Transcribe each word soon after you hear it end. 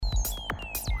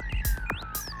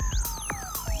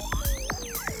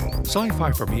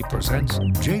Sci-Fi For Me presents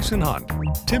Jason Hunt,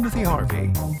 Timothy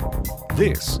Harvey.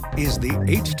 This is the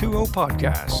H2O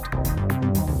Podcast.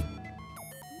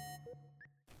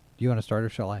 Do you want to start or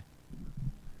shall I?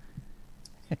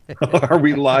 Are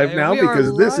we live now?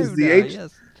 Because this is the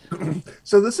Yes.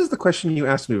 So this is the question you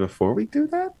asked me before we do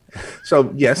that.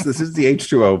 So yes, this is the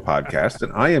H2O Podcast,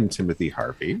 and I am Timothy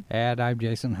Harvey. And I'm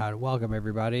Jason Hunt. Welcome,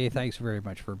 everybody. Thanks very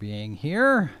much for being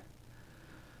here.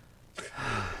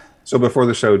 So before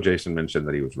the show, Jason mentioned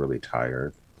that he was really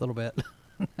tired. A little bit.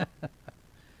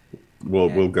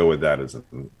 We'll go with that as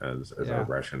Yeah. our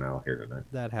rationale here tonight.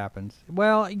 That happens.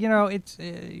 Well, it's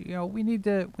we need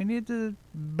to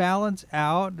balance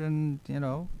out and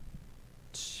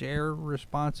share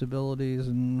responsibilities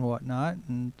and whatnot,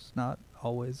 and it's not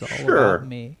always all about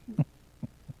me.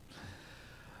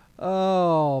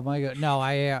 Oh my God! No,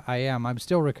 I am. I'm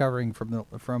still recovering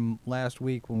from last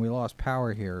week when we lost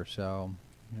power here. So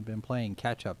I've been playing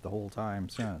catch up the whole time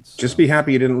since. Just be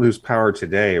happy you didn't lose power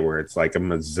today, where it's like a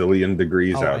mazillion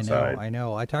degrees outside. I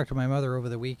know. I talked to my mother over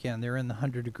the weekend. They're in the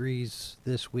 100 degrees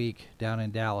this week down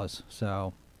in Dallas.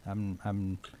 So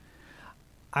I'm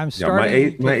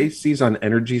starting. My AC's on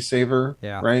energy saver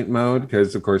mode,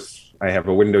 because of course I have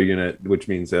a window unit, which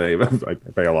means I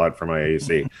pay a lot for my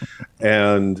AC,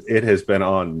 and it has been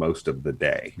on most of the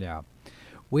day. Yeah.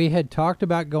 We had talked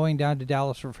about going down to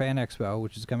Dallas for Fan Expo,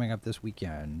 which is coming up this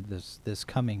weekend, this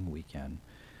coming weekend.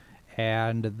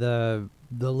 And the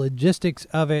logistics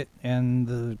of it and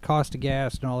the cost of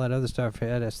gas and all that other stuff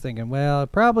had us thinking, well,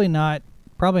 probably not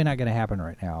going to happen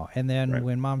right now. And then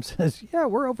when Mom says, yeah,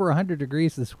 we're over 100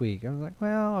 degrees this week, I was like,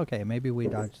 well, okay, maybe we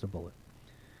dodged a bullet.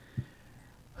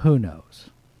 Who knows?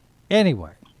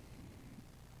 Anyway.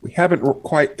 We haven't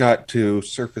quite got to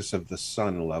surface of the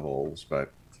sun levels,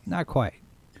 but... Not quite.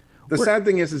 The sad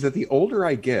thing is that the older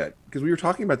I get, because we were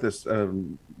talking about this,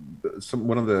 one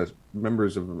of the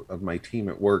members of my team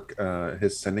at work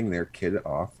is sending their kid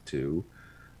off to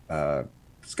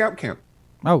scout camp.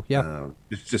 Oh, yeah.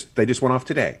 They just went off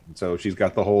today. So she's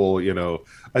got the whole,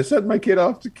 I sent my kid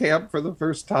off to camp for the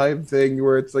first time thing,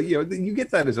 where it's like, you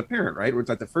get that as a parent, right? Where it's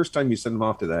like the first time you send them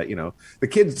off to that, the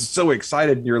kid's so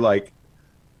excited and you're like,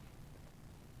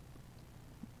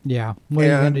 yeah, what are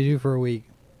you going to do for a week?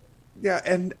 Yeah,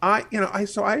 and I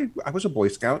was a Boy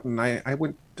Scout, and I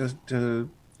went to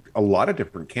a lot of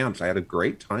different camps. I had a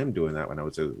great time doing that when I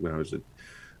was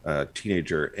a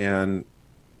teenager, and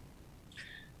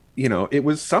it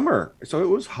was summer, so it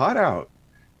was hot out,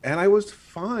 and I was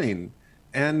fine.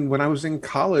 And when I was in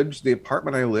college, the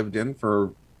apartment I lived in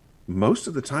for most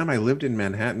of the time, I lived in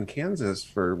Manhattan, Kansas,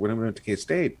 for when I went to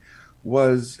K-State,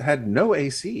 had no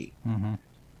AC. Mm-hmm.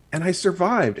 And I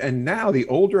survived. And now the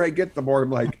older I get, the more I'm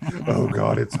like, oh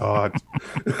God, it's hot.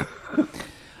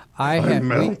 I'm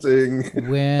melting.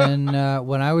 When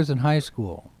I was in high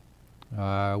school,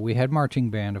 we had marching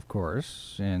band, of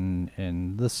course.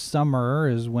 And the summer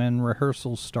is when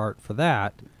rehearsals start for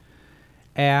that.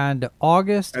 And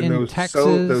August in Texas.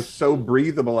 Those so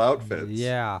breathable outfits.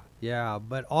 Yeah.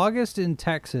 But August in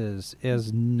Texas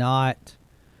is not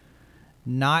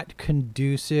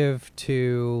conducive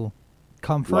to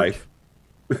comfort. Life.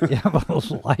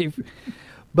 Life.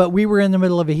 But we were in the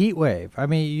middle of a heat wave. I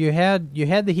mean, you had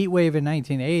the heat wave in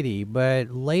 1980, but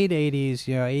late 80s,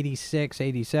 86,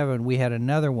 87, we had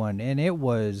another one, and it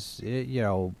was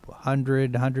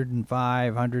 100,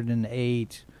 105,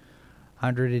 108,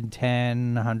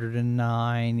 110,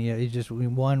 109. It just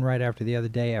one right after the other,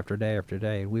 day after day after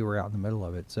day. We were out in the middle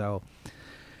of it. So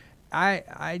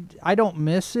I don't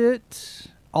miss it,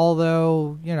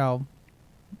 although,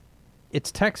 it's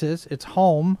Texas, it's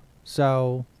home,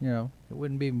 so it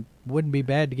wouldn't be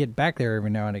bad to get back there every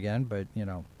now and again. But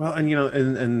well, and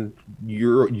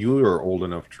you are old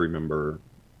enough to remember,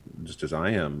 just as I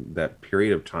am, that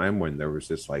period of time when there was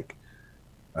this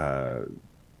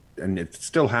and it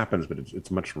still happens, but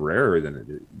it's much rarer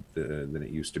than it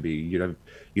used to be. You'd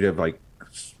have like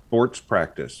sports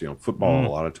practice, football a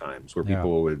lot of times, where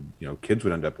people would kids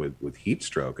would end up with heat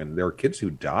stroke, and there were kids who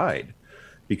died.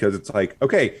 Because it's like,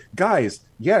 okay, guys,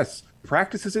 yes,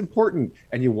 practice is important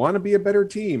and you want to be a better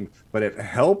team, but it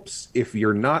helps if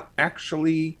you're not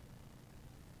actually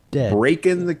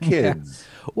breaking the kids.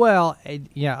 Well,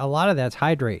 a lot of that's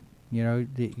hydrate.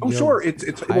 Sure, it's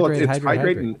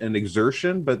hydrate and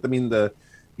exertion, but I mean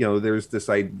there's this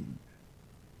idea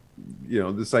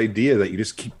that you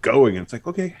just keep going, and it's like,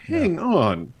 okay, hang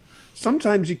on.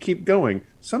 Sometimes you keep going.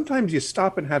 Sometimes you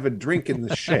stop and have a drink in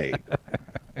the shade.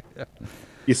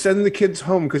 You send the kids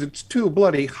home because it's too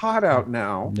bloody hot out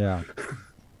now. Yeah.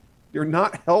 You're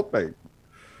not helping.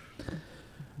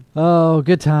 Oh,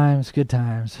 good times,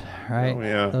 right? Oh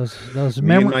yeah. Those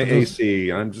Me and my memories. AC.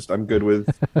 I'm good with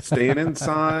staying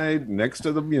inside next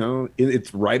to the,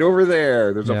 it's right over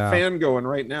there. There's a Yeah. fan going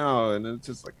right now, and it's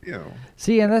just like,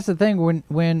 See, and that's the thing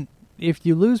when if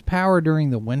you lose power during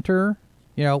the winter,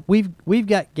 we've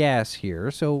got gas here,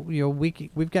 so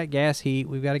we've got gas heat,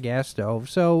 we've got a gas stove,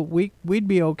 so we'd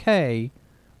be okay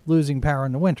losing power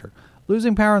in the winter.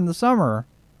 Losing power in the summer,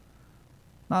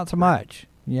 not so much.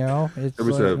 It's there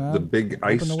was like, the big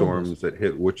ice open the storms windows. that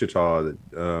hit Wichita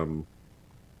that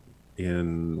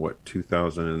in what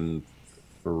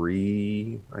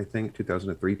 2003, I think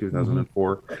 2003,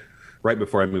 2004, right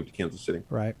before I moved to Kansas City.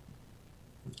 Right.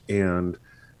 And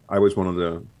I was one of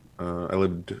the I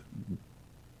lived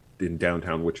in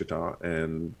downtown Wichita,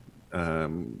 and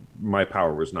my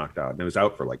power was knocked out, and it was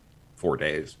out for like 4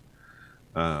 days.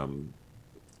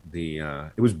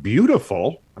 It was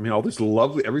beautiful. I mean, all this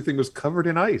lovely, everything was covered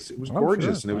in ice. It was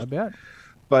gorgeous, Sure, and it I was. bet.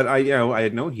 But I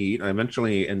had no heat. I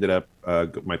eventually ended up.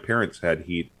 My parents had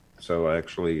heat, so I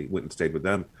actually went and stayed with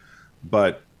them.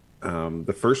 But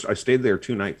I stayed there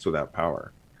 2 nights without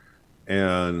power,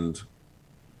 and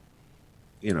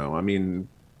I mean,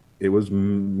 it was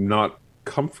not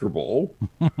comfortable,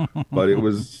 but it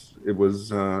was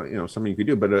something you could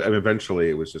do. But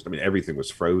eventually it was just, I mean, everything was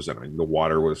frozen. I mean, the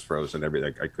water was frozen,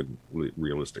 everything. I couldn't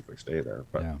realistically stay there.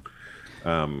 But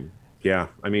Yeah. yeah,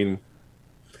 I mean,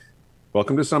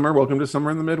 welcome to summer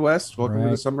in the Midwest, welcome to the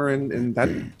Right. summer in that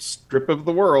strip of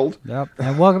the world. Yep.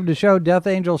 And welcome to show Death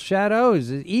Angel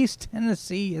Shadows, East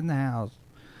Tennessee in the house.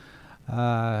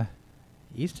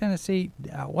 East Tennessee.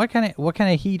 What kind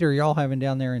of heat are y'all having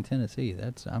down there in Tennessee?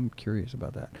 I'm curious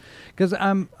about that, because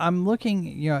I'm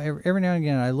looking. Every now and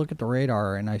again I look at the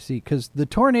radar and I see, because the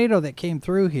tornado that came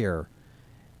through here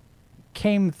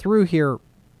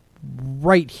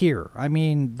right here. I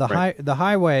mean, Right. the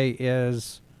highway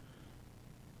is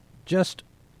just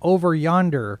over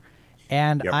yonder,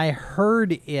 and Yep. I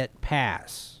heard it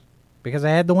pass because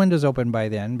I had the windows open by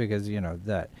then, because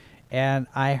that, and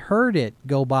I heard it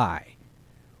go by.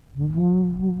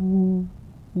 Ooh,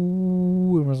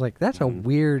 and was like, that's a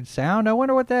weird sound. I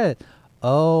wonder what that is.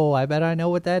 Oh, I bet I know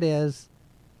what that is.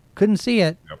 Couldn't see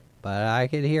it, Yep. but I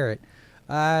could hear it.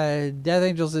 Death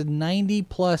Angel says 90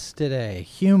 plus today.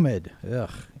 Humid. Ugh.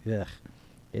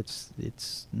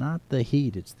 It's not the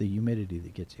heat, it's the humidity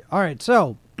that gets you. All right,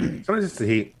 so Sometimes it's the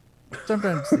heat.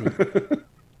 sometimes the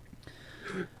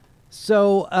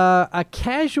So, a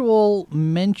casual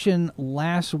mention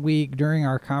last week during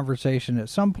our conversation, at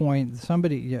some point,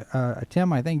 somebody,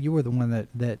 Tim, I think you were the one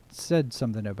that said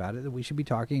something about it, that we should be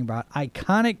talking about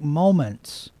iconic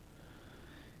moments.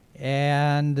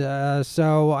 And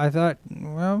so I thought,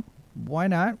 well, why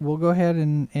not? We'll go ahead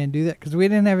and do that, because we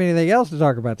didn't have anything else to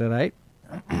talk about tonight.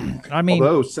 I mean,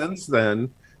 Although since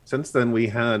then we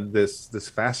had this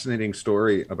fascinating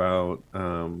story about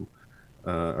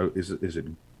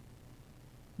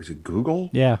is it Google?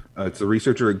 yeah. It's a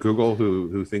researcher at Google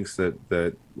who thinks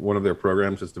that one of their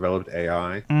programs has developed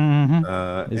AI.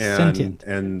 Mm-hmm. Is sentient.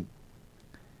 And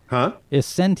huh? Is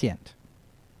sentient.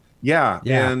 Yeah,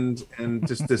 Yeah. and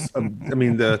just this. I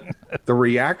mean, the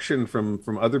reaction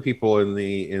from other people in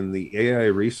the AI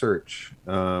research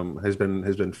has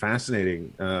been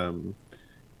fascinating,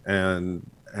 and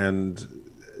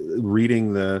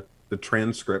reading the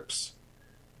transcripts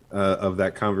of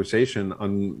that conversation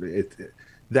on it.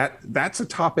 That's a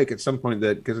topic at some point,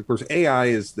 that, because of course AI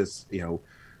is this.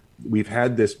 We've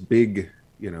had this big.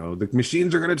 The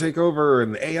machines are going to take over,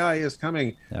 and the AI is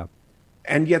coming. Yeah.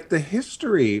 And yet the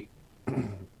history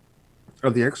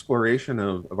of the exploration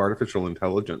of artificial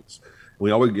intelligence,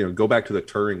 we always go back to the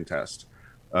Turing test,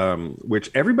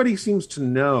 which everybody seems to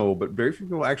know, but very few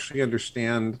people actually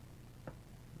understand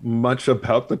much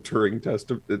about the Turing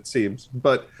test, it seems.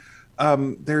 But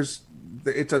it's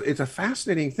a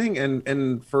fascinating thing,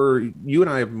 and for you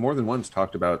and I have more than once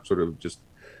talked about sort of just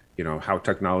how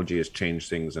technology has changed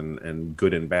things, and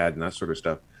good and bad and that sort of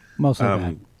stuff. Mostly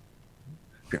bad.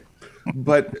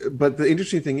 But the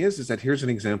interesting thing is that here's an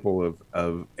example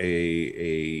of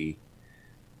a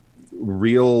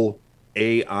real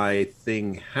AI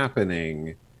thing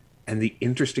happening, and the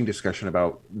interesting discussion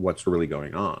about what's really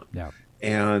going on. Yeah.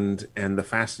 And the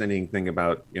fascinating thing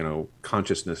about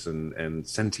consciousness and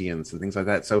sentience and things like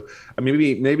that. So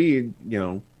maybe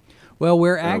Well,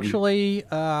 we're actually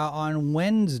on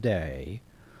Wednesday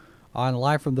on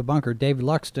Live from the Bunker. Dave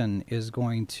Luxton is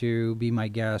going to be my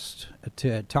guest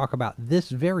to talk about this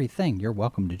very thing. You're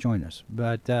welcome to join us,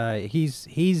 but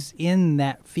he's in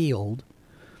that field,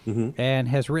 and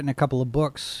has written a couple of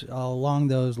books along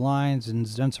those lines and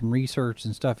has done some research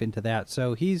and stuff into that.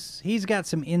 So he's got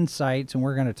some insights, and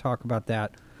we're going to talk about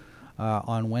that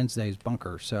on Wednesday's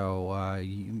Bunker. So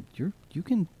you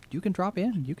can drop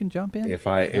in, you can jump in if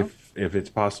it's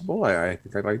possible. I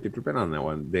think I'd like to jump in on that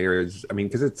one.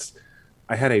 Because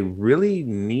I had a really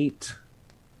neat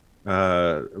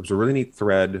it was a really neat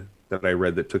thread that I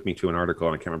read that took me to an article,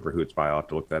 and I can't remember who it's by. I'll have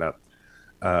to look that up.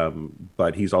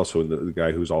 But he's also the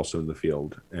guy who's also in the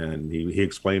field, and he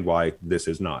explained why this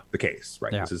is not the case,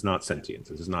 right? Yeah. This is not sentience.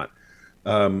 This is not,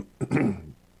 and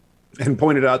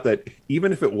pointed out that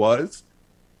even if it was,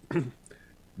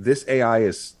 this AI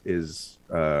is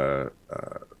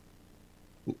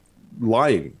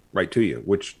lying right to you,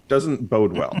 which doesn't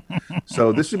bode well.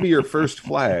 So this should be your first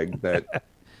flag that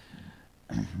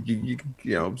you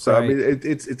know. So Right. I mean,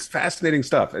 it's fascinating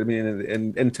stuff. I mean,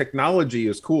 and technology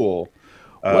is cool.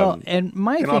 Well, and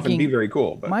my can often be thinking, very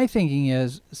cool. But my thinking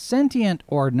is, sentient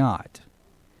or not,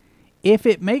 if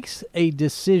it makes a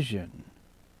decision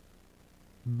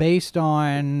based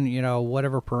on, you know,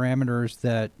 whatever parameters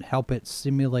that help it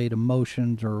simulate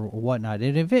emotions or whatnot,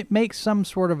 and if it makes some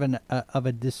sort of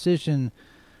a decision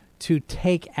to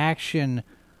take action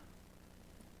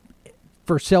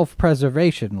for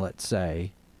self-preservation, let's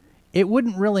say, it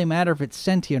wouldn't really matter if it's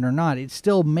sentient or not. It's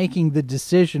still making the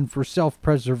decision for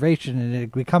self-preservation, and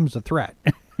it becomes a threat.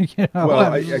 You know, Well,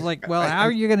 how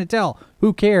are you going to tell?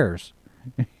 Who cares?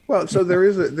 well, so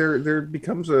there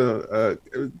becomes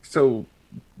so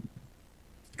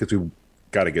because we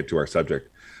got to get to our subject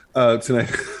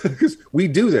tonight, because we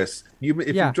do this.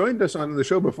 If you joined us on the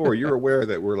show before, you're aware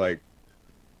that we're like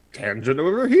tangent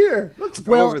over here. Let's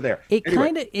go over there. It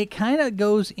kind of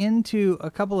goes into a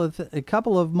couple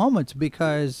of moments,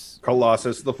 because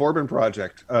Colossus, the Forbin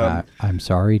Project. I'm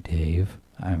sorry, Dave.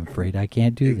 I'm afraid I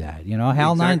can't do that. You know,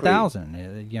 HAL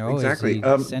 9000. You know, exactly.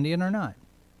 Is he sentient or not?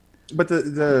 But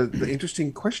the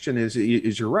interesting question is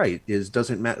you're right.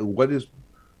 Doesn't matter what is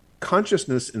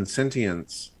consciousness and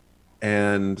sentience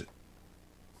and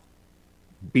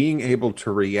being able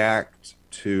to react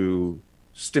to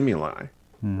stimuli.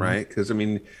 Right? Because I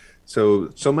mean,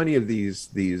 so many of these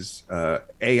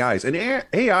AIs, and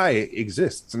AI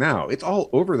exists now. It's all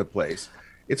over the place.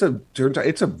 It's a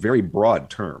very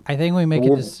broad term. I think we make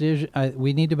a decision.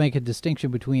 We need to make a distinction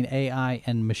between AI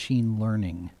and machine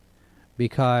learning,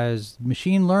 because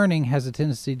machine learning has a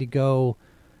tendency to go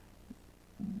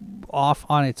off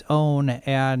on its own,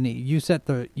 and you set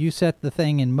the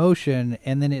thing in motion,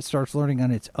 and then it starts learning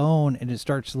on its own, and it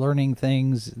starts learning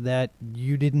things that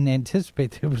you didn't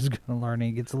anticipate it was going to learn.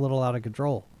 It gets a little out of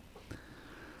control.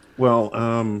 Well,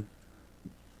 I'm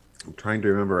trying to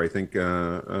remember. I think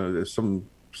there's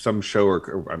some show,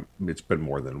 or it's been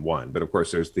more than one, but of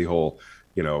course there's the whole,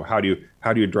 you know, how do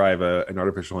you drive an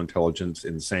artificial intelligence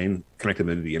insane, connecting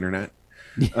them to the internet?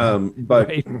 But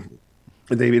Right.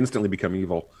 They instantly become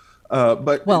evil.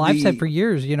 I've said for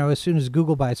years, you know, as soon as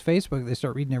Google buys Facebook, they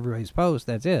start reading everybody's posts.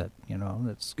 That's it. You know,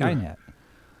 that's Skynet.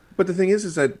 But the thing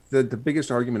is that the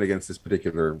biggest argument against this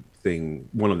particular thing,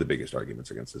 one of the biggest arguments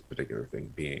against this particular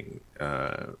thing being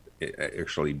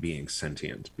actually being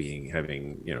sentient,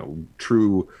 having, you know,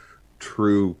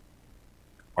 true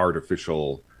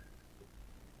artificial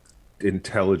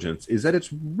intelligence, is that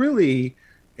it's really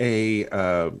it's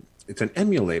an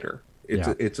emulator.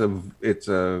 It's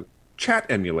a chat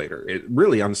emulator. It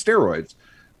really on steroids.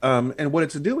 And what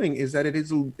it's doing is that it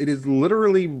is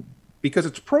literally, because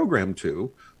it's programmed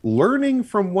to, learning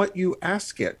from what you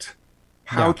ask it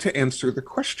how to answer the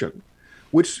question,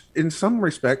 which in some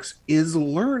respects is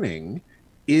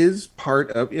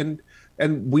part of, and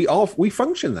we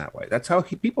function that way. That's how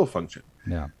people function.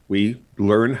 Yeah. We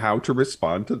learn how to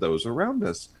respond to those around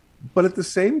us, but at the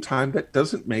same time, that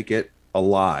doesn't make it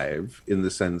alive in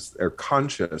the sense, or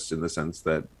conscious in the sense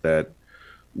that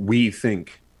we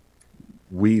think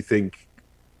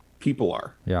people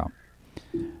are. Yeah.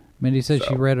 Mindy says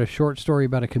she read a short story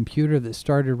about a computer that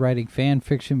started writing fan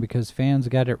fiction because fans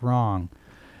got it wrong.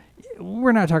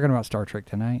 We're not talking about Star Trek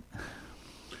tonight.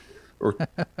 Or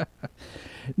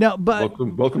no, but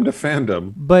welcome to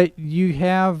fandom. But you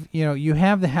have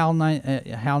the HAL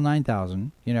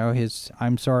 9000. You know, his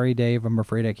 "I'm sorry, Dave, I'm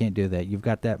afraid I can't do that." You've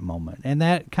got that moment, and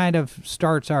that kind of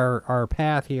starts our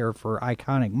path here for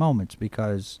iconic moments,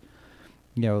 because,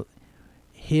 you know,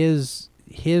 his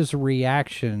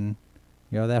reaction,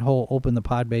 you know, that whole "open the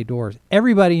pod bay doors."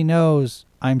 Everybody knows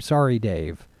 "I'm sorry,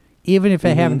 Dave," even if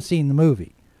they haven't seen the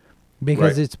movie,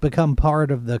 because it's become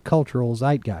part of the cultural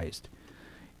zeitgeist.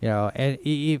 You know,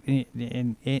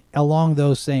 and along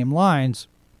those same lines,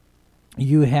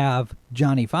 you have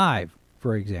Johnny Five,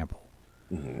 for example.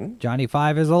 Mm-hmm. Johnny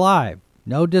Five is alive.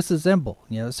 No disassemble.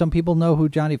 You know, some people know who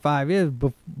Johnny Five is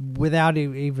without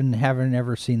even having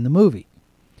ever seen the movie.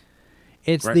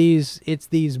 It's Right.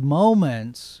 these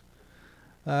moments,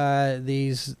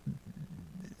 these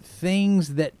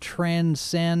things that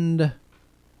transcend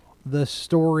the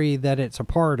story that it's a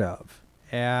part of.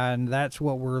 And that's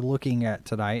what we're looking at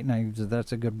tonight, and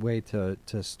that's a good way to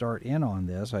start in on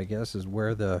this, I guess, is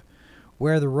where the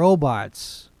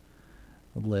robots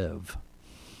live.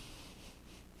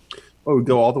 Oh, we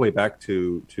go all the way back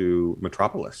to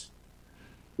Metropolis,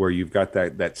 where you've got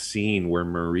that scene where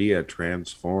Maria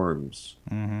transforms.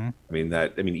 Mm-hmm. I mean,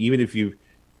 even if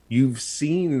you've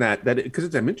seen that because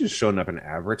it's just shown up in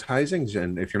advertising,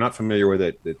 and if you're not familiar with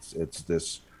it, it's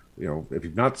this. You know, if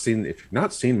you've not seen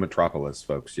Metropolis,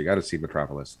 folks, you got to see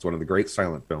Metropolis. It's one of the great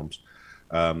silent films,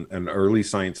 an early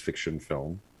science fiction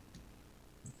film.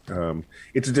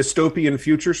 It's a dystopian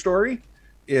future story.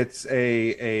 It's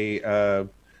a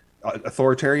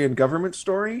authoritarian government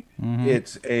story. Mm-hmm.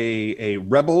 It's a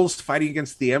rebels fighting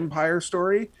against the empire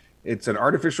story. It's an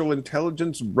artificial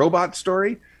intelligence robot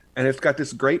story, and it's got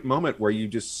this great moment where you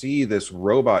just see this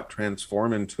robot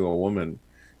transform into a woman,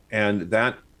 and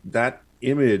that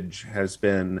image has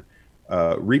been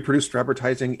reproduced for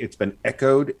advertising. It's been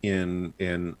echoed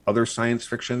in other science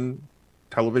fiction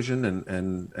television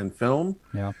and film.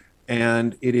 Yeah.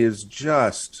 And it is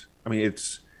just, I mean,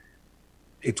 it's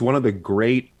one of the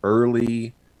great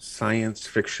early science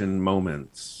fiction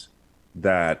moments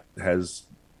that has,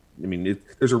 I mean,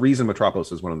 there's a reason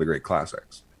Metropolis is one of the great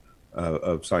classics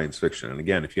of science fiction. And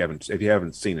again, if you haven't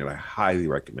seen it, I highly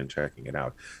recommend checking it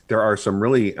out. There are some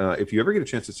really, if you ever get a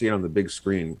chance to see it on the big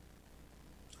screen,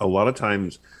 a lot of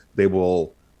times they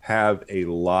will have a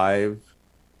live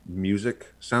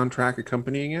music soundtrack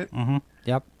accompanying it. Mm-hmm.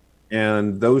 Yep.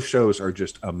 And those shows are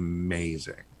just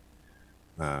amazing.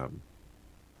 There's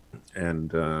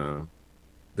been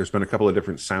a couple of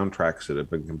different soundtracks that have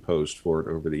been composed for it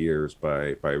over the years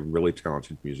by really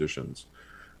talented musicians.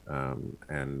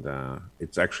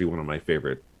 It's actually one of my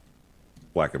favorite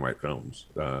black and white films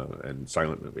and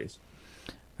silent movies.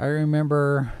 I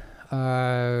remember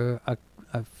I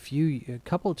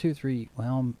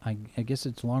guess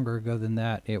it's longer ago than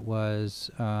that. It was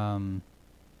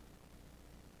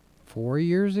 4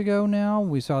 years ago now.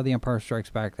 We saw The Empire Strikes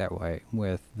Back that way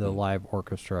with the live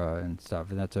orchestra and stuff,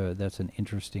 and that's an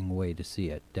interesting way to see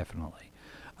it, definitely.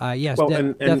 Yes, Well,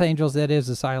 Death Angels. That is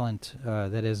a silent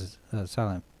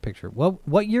picture.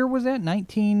 What year was that?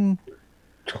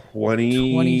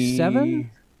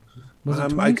 1927? Was it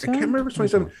 27? I can't remember.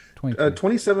 27.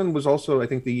 27. Was also, I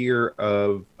think, the year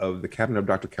of the Cabinet of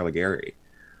Dr. Caligari,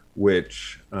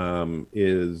 which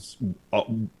is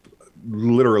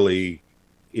literally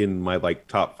in my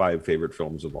top 5 favorite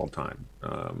films of all time.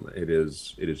 It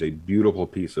is a beautiful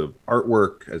piece of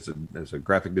artwork as a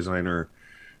graphic designer.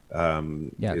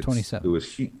 27.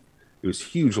 It was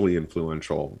hugely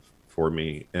influential for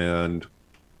me, and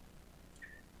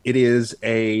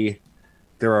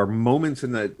there are moments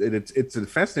in that it's a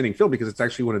fascinating film because it's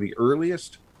actually one of the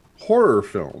earliest horror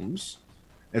films.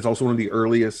 It's also one of the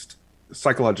earliest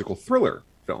psychological thriller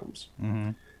films.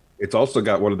 Mm-hmm. It's also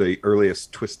got one of the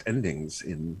earliest twist endings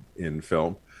in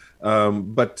film.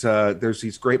 But there's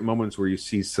these great moments where you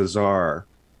see Cesar,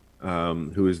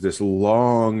 who is this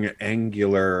long,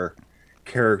 angular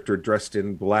character dressed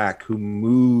in black who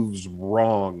moves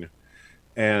wrong.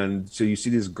 And so you see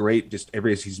this great,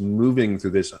 as he's moving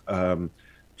through this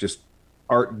just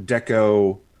Art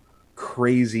Deco,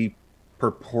 crazy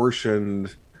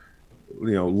proportioned,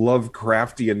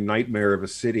 Lovecraftian nightmare of a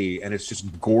city, and it's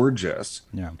just gorgeous.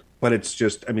 Yeah. But it's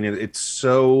just, I mean, it's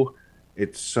so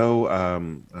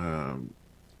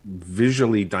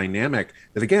visually dynamic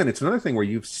that, again, it's another thing where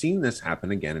you've seen this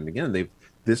happen again and again.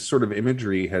 This sort of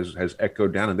imagery has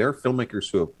echoed down, and there are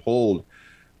filmmakers who have pulled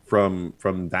from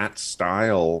that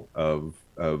style of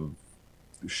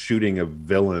shooting a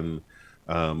villain,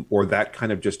 or that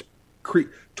kind of just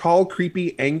tall,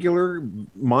 creepy, angular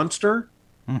monster.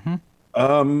 Mm-hmm.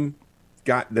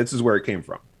 This is where it came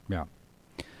from. Yeah.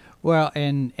 Well,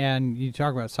 and you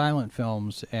talk about silent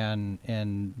films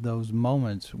and those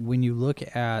moments when you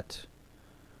look at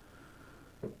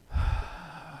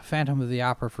Phantom of the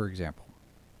Opera, for example,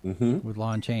 with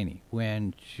Lon Chaney,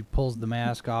 when she pulls the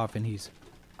mask off and he's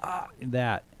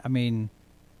that. I mean,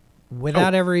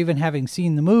 without ever even having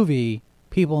seen the movie,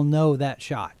 people know that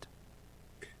shot.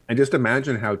 And just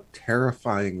imagine how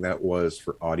terrifying that was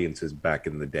for audiences back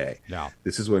in the day. Yeah.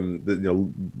 This is when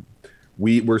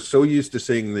we're so used to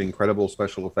seeing the incredible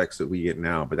special effects that we get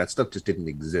now, but that stuff just didn't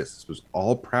exist. This was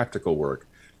all practical work.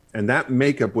 And that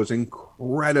makeup was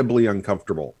incredibly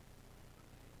uncomfortable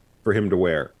for him to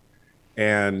wear.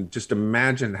 And just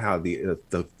imagine how the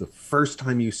first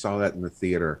time you saw that in the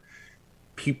theater,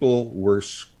 people were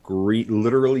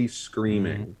literally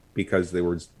screaming because it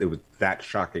was that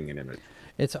shocking an image.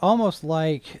 It's almost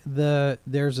like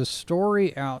there's a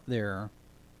story out there,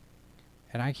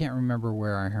 and I can't remember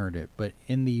where I heard it, but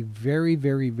in the very,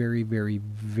 very, very, very,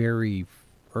 very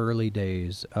early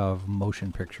days of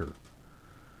motion picture,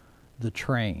 The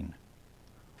Train,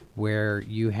 where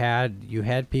you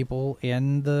had people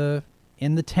in the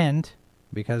tent,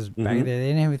 because back then they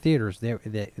didn't have theaters.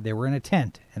 They were in a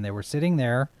tent, and they were sitting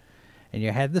there, and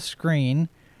you had the screen,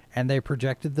 and they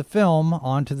projected the film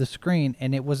onto the screen,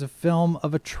 and it was a film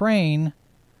of a train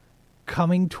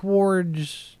coming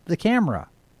towards the camera.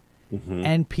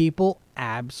 And people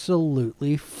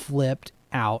absolutely flipped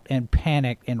out and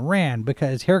panicked and ran,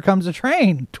 because here comes a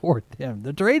train toward them.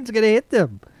 The train's going to hit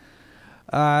them.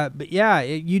 But yeah,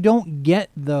 you don't get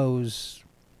those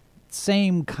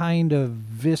same kind of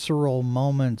visceral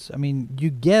moments. I mean, you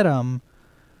get them,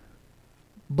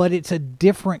 but it's a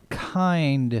different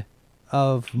kind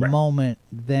of moment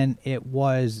than it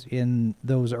was in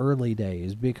those early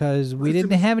days, because we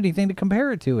didn't have anything to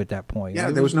compare it to at that point.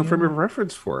 Yeah, there was no frame of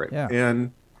reference for it. Yeah.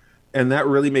 And that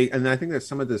really made, and I think that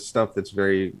some of this stuff that's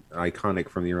very iconic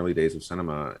from the early days of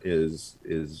cinema is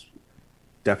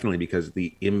definitely because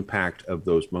the impact of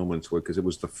those moments, because it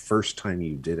was the first time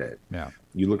you did it. Yeah.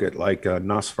 You look at like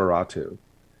Nosferatu,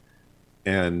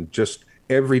 and just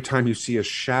every time you see a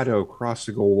shadow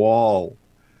crossing a wall,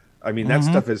 I mean, that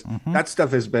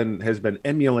stuff has been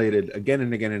emulated again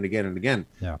and again and again and again.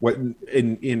 Yeah. What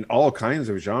in all kinds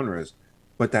of genres,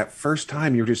 but that first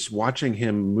time you're just watching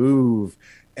him move,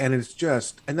 and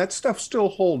that stuff still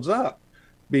holds up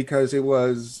because it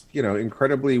was,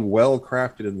 incredibly well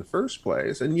crafted in the first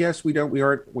place. And yes, we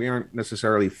aren't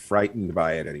necessarily frightened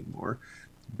by it anymore,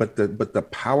 but the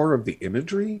power of the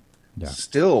imagery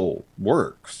still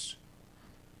works.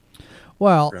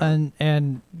 Well,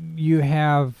 and you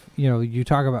have, you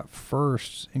talk about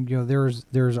firsts, and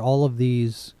there's all of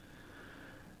these,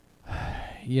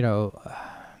 The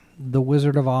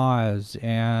Wizard of Oz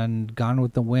and Gone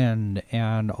with the Wind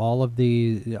and all of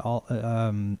the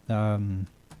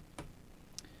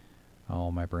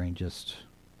my brain just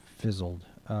fizzled.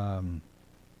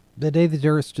 The Day the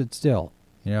Earth Stood Still,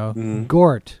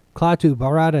 Gort, Klaatu,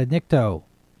 Barada, Nikto,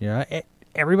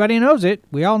 everybody knows it.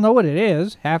 We all know what it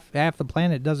is. Half the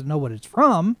planet doesn't know what it's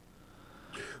from.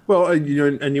 Well, and you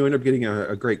end up getting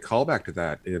a great callback to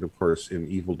that, and of course in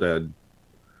Evil Dead,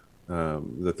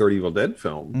 the third Evil Dead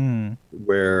film,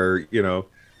 where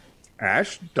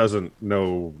Ash doesn't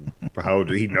know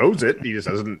he knows it. He just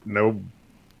doesn't know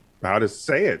how to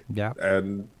say it. Yeah,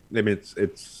 and I mean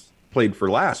it's played for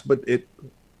laughs, but it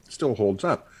still holds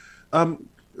up.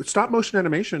 Stop motion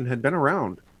animation had been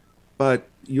around. But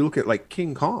you look at like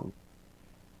King Kong.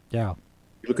 Yeah.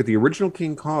 You look at the original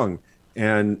King Kong,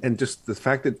 and just the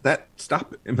fact that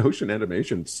stop motion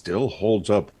animation still holds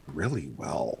up really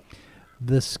well.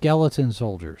 The Skeleton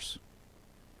Soldiers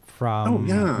from,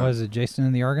 was it Jason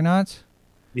and the Argonauts?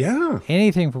 Yeah.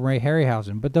 Anything from Ray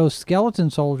Harryhausen. But those Skeleton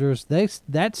Soldiers,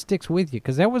 that sticks with you,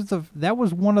 because that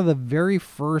was one of the very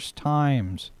first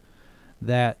times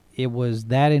that it was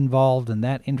that involved and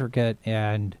that intricate,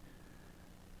 and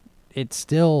it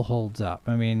still holds up.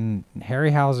 I mean,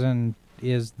 Harryhausen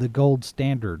is the gold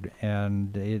standard,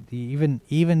 and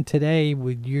even today,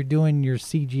 when you're doing your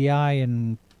CGI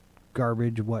and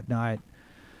garbage, whatnot,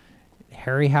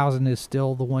 Harryhausen is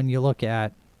still the one you look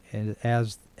at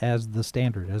as the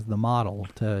standard, as the model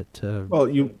to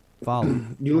follow.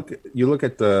 You look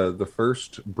at the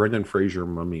first Brendan Fraser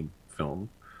Mummy film.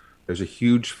 There's a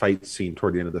huge fight scene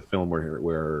toward the end of the film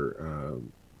where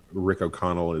Rick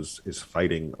O'Connell is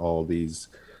fighting all these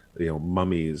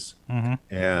mummies,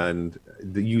 and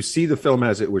you see the film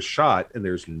as it was shot, and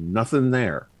there's nothing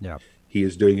there. Yeah, he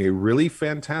is doing a really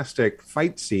fantastic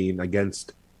fight scene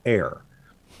against air,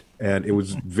 and it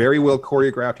was very well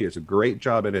choreographed. He has a great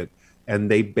job in it, and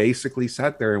they basically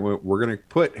sat there and went, "We're going to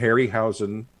put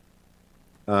Harryhausen."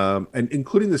 And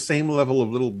including the same level of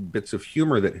little bits of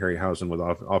humor that Harryhausen would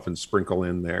often sprinkle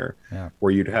in there,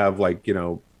 where you'd have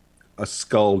a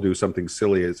skull do something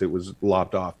silly as it was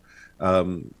lopped off.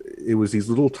 It was these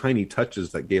little tiny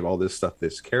touches that gave all this stuff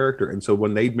this character. And so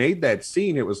when they made that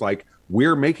scene, it was like,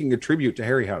 we're making a tribute to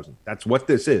Harryhausen. That's what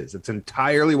this is. It's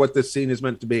entirely what this scene is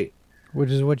meant to be. Which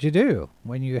is what you do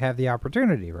when you have the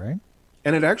opportunity, right?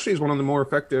 And it actually is one of the more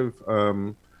effective,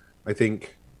 I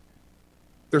think.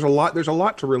 There's a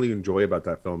lot to really enjoy about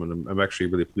that film, and I'm actually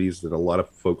really pleased that a lot of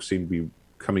folks seem to be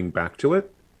coming back to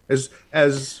it.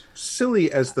 As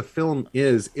silly as the film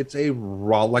is, it's a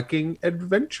rollicking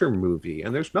adventure movie,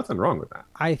 and there's nothing wrong with that.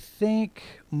 I think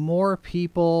more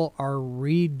people are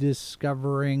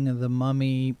rediscovering The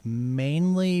Mummy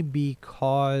mainly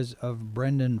because of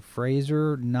Brendan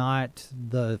Fraser, not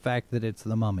the fact that it's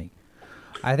The Mummy.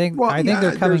 I think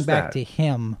they're coming back to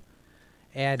him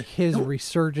and his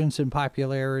resurgence in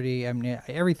popularity. I mean,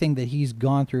 everything that he's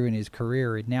gone through in his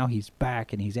career, and now he's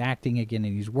back and he's acting again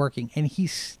and he's working, and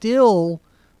he's still,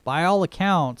 by all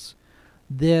accounts,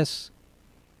 this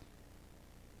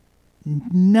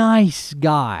nice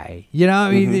guy. You know,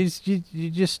 I mean, it's you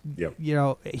just you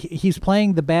know, he's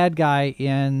playing the bad guy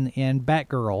in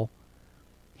Batgirl.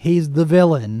 He's the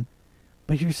villain,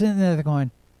 but you're sitting there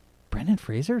going, Brendan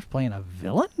Fraser's playing a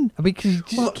villain? I mean, because you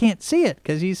just can't see it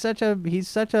because he's such a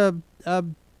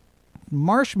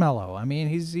marshmallow. I mean,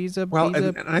 he's a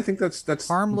and I think that's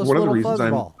harmless one of the little reasons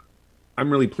fuzzball. I'm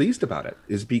really pleased about it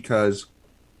is because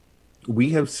we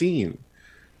have seen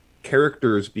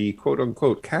characters be quote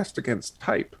unquote cast against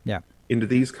type into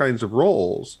these kinds of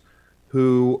roles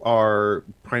who are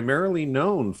primarily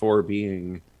known for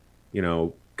being, you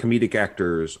know, comedic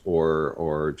actors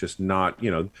or just not,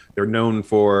 you know, they're known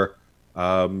for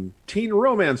teen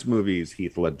romance movies,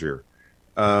 Heath Ledger,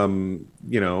 or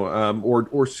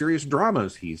serious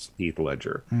dramas, Heath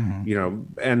Ledger, you know,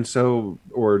 and so,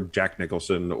 or Jack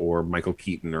Nicholson or Michael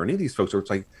Keaton or any of these folks where it's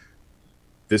like,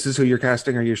 this is who you're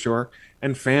casting, are you sure?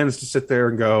 And fans to sit there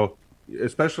and go,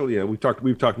 especially, we've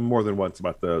talked more than once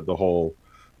about the whole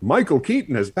Michael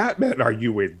Keaton as Batman, are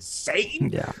you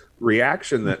insane?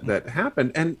 Reaction that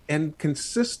happened, and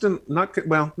consistent, not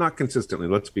consistently,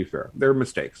 let's be fair, there are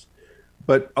mistakes,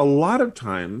 but a lot of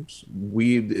times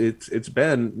it's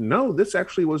been, no, this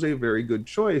actually was a very good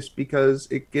choice because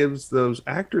it gives those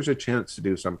actors a chance to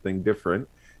do something different.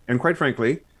 And quite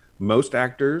frankly, most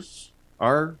actors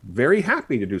are very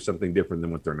happy to do something different than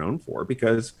what they're known for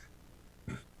because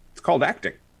it's called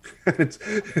acting. it's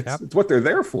what they're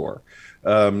there for.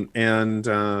 You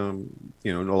know,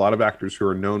 a lot of actors who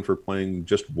are known for playing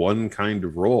just one kind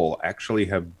of role actually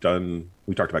have done,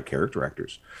 we talked about character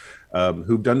actors,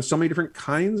 who've done so many different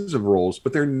kinds of roles,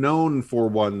 but they're known for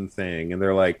one thing. And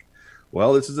they're like,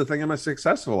 well, this is the thing I'm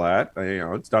successful at. You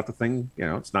know, it's not the thing, you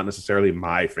know, it's not necessarily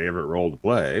my favorite role to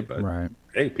play, but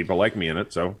hey, people like me in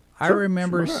it. So I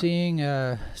remember seeing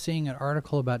an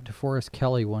article about DeForest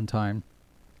Kelley one time.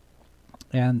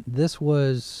 And this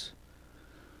was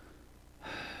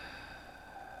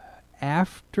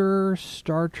after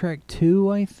Star Trek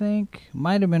II, I think.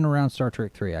 Might have been around Star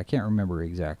Trek III. I can't remember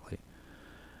exactly.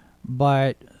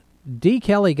 But D.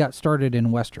 Kelly got started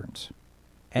in Westerns.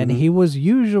 And he was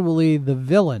usually the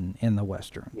villain in the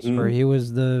Westerns. Or he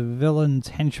was the villain's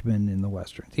henchman in the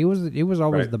Westerns. He was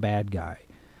always the bad guy.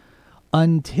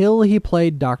 Until he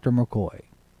played Dr. McCoy.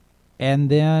 And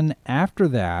then after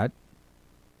that,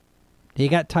 he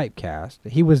got typecast.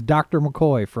 He was Dr.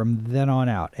 McCoy from then on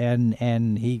out.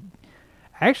 And he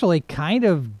actually kind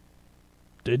of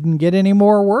didn't get any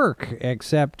more work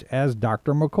except as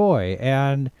Dr. McCoy.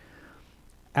 And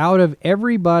out of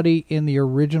everybody in the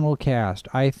original cast,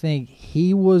 I think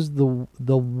he was the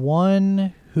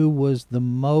one who was the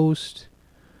most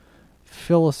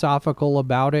philosophical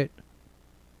about it.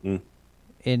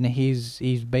 And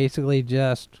he's basically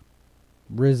just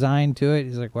resigned to it.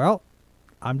 He's like, well,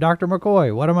 I'm Dr.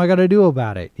 McCoy. What am I going to do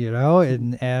about it? You know,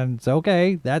 and it's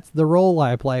okay. That's the role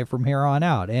I play from here on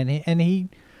out. And he,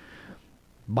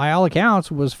 by all accounts,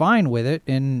 was fine with it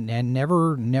and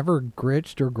never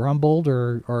gritched or grumbled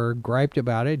or griped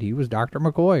about it. He was Dr.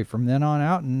 McCoy from then on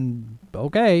out, and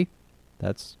okay,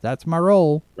 that's my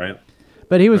role. Right.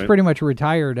 But he was pretty much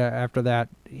retired after that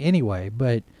anyway.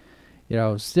 But you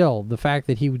know, still the fact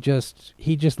that he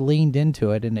just leaned into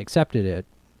it and accepted it.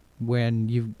 When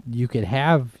you could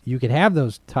have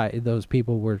those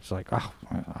people where it's like, oh,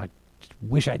 I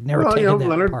wish I'd never taken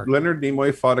that part. Leonard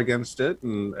Nimoy fought against it,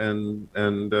 and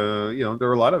you know, there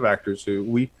are a lot of actors who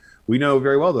we know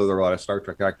very well, though there are a lot of Star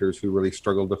Trek actors who really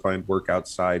struggled to find work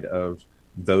outside of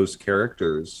those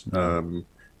characters. And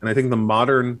I think the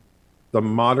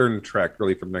modern Trek,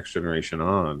 really from Next Generation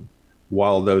on,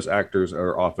 while those actors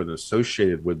are often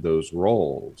associated with those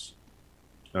roles,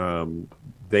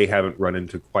 they haven't run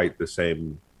into quite the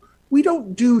same. We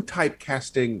don't do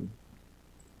typecasting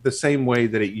the same way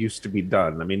that it used to be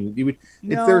done. I mean,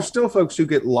 there are still folks who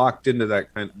get locked into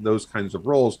those kinds of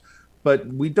roles, but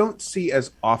we don't see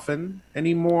as often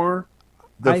anymore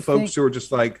the folks who are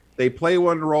just like, they play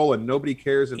one role and nobody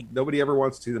cares and nobody ever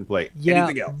wants to see them play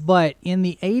anything else. But in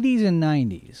the 80s and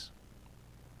 90s,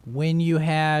 when you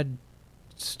had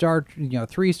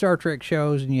three Star Trek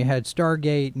shows, and you had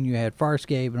Stargate, and you had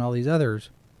Farscape, and all these others.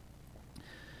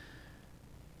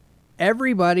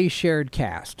 Everybody shared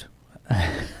cast.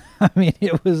 I mean,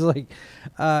 it was like,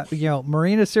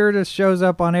 Marina Sirtis shows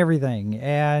up on everything,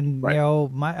 and Right.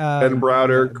 Ben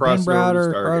Browder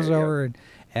crossover,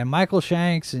 and Michael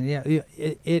Shanks, and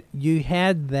you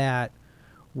had that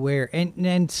where,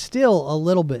 and still a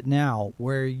little bit now,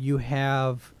 where you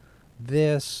have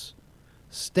this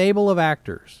stable of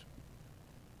actors,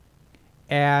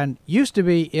 and used to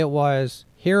be it was,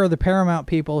 here are the Paramount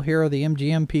people, here are the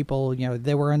MGM people,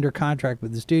 they were under contract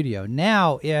with the studio.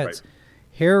 Now it's,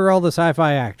 here are all the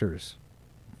sci-fi actors.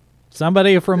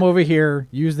 Somebody from over here,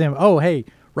 use them. Oh, hey,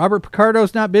 Robert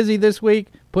Picardo's not busy this week,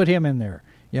 put him in there.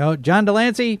 John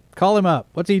Delancey, call him up.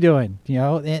 What's he doing?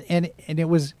 And it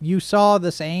was, you saw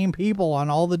the same people on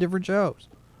all the different shows.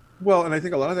 Well, and I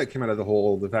think a lot of that came out of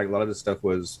the fact a lot of this stuff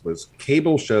was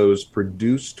cable shows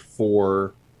produced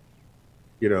for,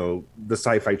 the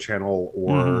Sci-Fi Channel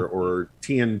or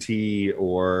TNT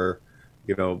or,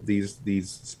 these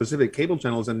specific cable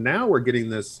channels. And now we're getting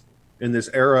this in this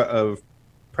era of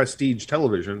prestige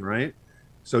television, right?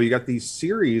 So you got these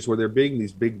series where they're being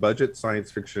these big budget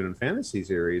science fiction and fantasy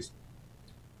series.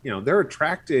 They're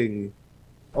attracting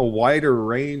a wider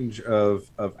range of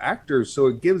actors, so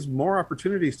it gives more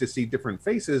opportunities to see different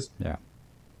faces. Yeah.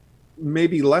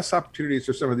 Maybe less opportunities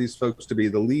for some of these folks to be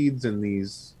the leads in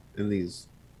these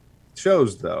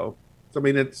shows, though. So I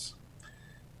mean, it's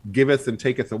giveth and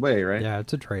taketh away, right? Yeah,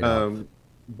 it's a trade-off.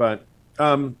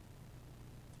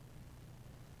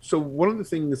 So one of the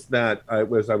things that I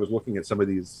was looking at some of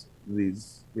these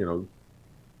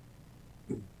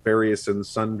various and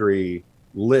sundry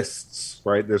lists,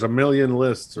 right? There's a million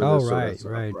lists.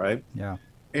 Right. Yeah.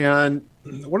 And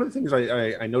one of the things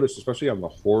I noticed, especially on the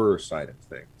horror side of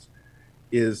things,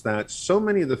 is that so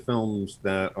many of the films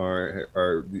that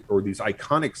are these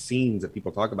iconic scenes that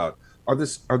people talk about are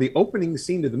the opening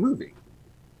scene to the movie.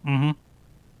 Mm-hmm.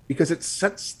 Because it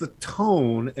sets the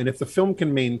tone, and if the film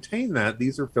can maintain that,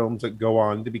 these are films that go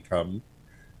on to become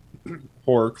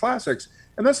horror classics.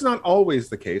 And that's not always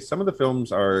the case. Some of the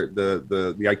films are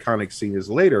the iconic scene is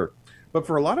later, but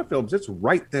for a lot of films, it's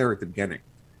right there at the beginning.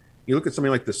 You look at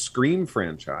something like the Scream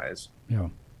franchise. Yeah.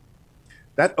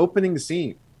 That opening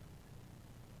scene,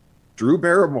 Drew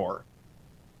Barrymore,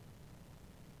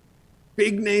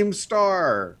 big name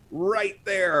star, right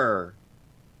there.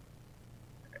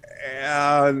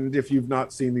 And if you've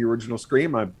not seen the original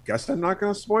Scream, I guess I'm not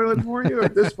going to spoil it for you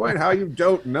at this point. How you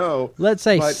don't know? Let's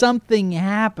say something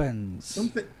happens.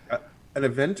 An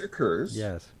event occurs.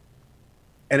 Yes.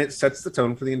 And it sets the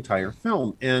tone for the entire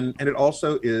film. And it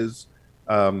also is,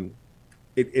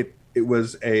 it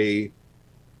was a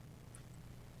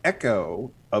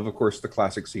echo of course, the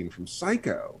classic scene from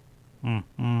Psycho,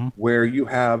 where you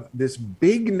have this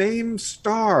big name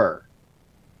star,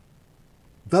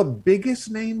 the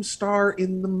biggest name star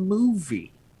in the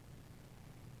movie.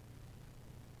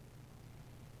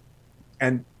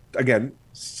 And again,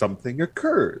 something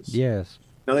occurs. Yes.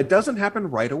 Now it doesn't happen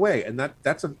right away, and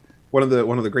that's one of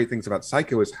the great things about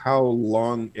Psycho is how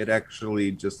long it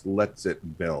actually just lets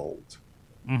it build.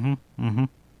 Mm-hmm. Mm-hmm.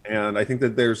 And I think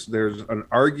that there's an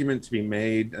argument to be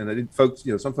made, and I think folks,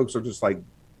 some folks are just like,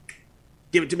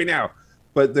 give it to me now.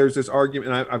 But there's this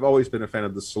argument, and I've always been a fan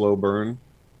of the slow burn.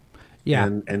 Yeah.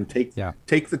 And take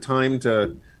the time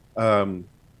to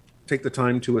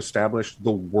establish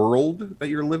the world that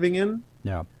you're living in.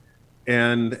 Yeah.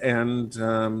 And then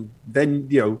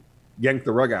yank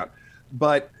the rug out.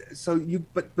 But some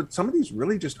of these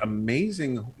really just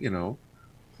amazing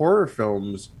horror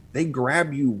films, they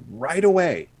grab you right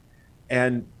away,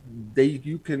 and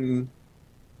you can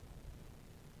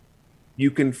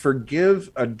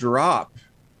forgive a drop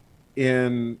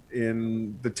in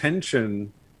the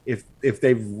tension if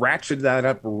they've ratcheted that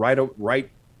up right.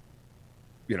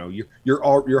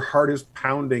 Your heart is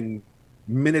pounding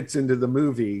minutes into the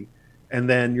movie, and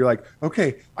then you're like,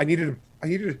 okay, I needed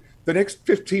the next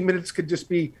 15 minutes could just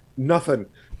be nothing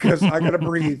because I gotta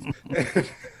breathe.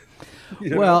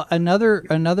 Well,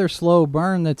 another slow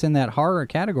burn that's in that horror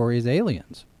category is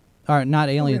Aliens. Or not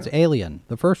Aliens, Alien,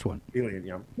 the first one. Alien,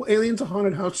 yeah. Well, Alien's a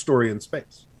haunted house story in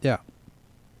space. Yeah.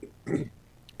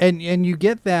 And you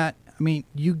get that. I mean,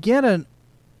 you get an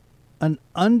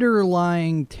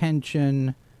underlying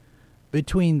tension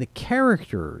between the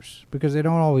characters because they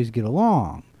don't always get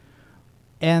along.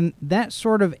 And that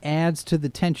sort of adds to the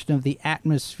tension of the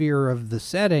atmosphere of the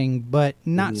setting, but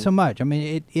not so much. I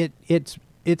mean, it's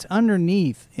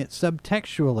underneath it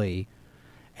subtextually,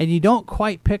 and you don't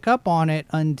quite pick up on it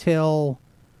until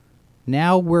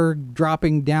Now we're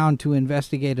dropping down to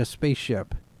investigate a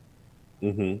spaceship.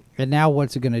 Mm-hmm. And now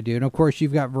what's it going to do? And of course,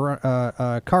 you've got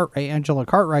Angela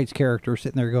Cartwright's character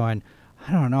sitting there going,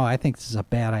 I don't know. I think this is a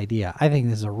bad idea. I think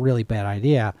this is a really bad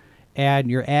idea. And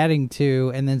you're adding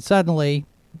to, and then suddenly,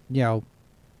 Well,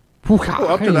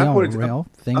 up to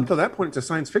that point, it's a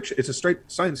science fiction. It's a straight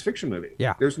science fiction movie.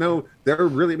 Yeah. There's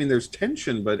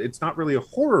tension, but it's not really a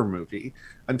horror movie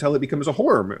until it becomes a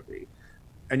horror movie.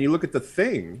 And you look at The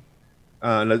Thing.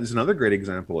 There's another great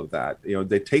example of that.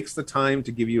 It takes the time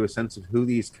to give you a sense of who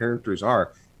these characters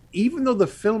are. Even though the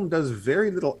film does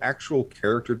very little actual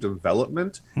character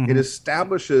development, it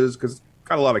establishes, because it's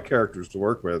got a lot of characters to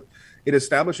work with, it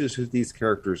establishes who these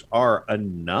characters are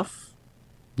enough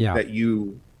that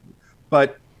you...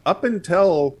 But up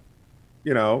until,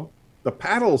 the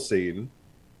paddle scene,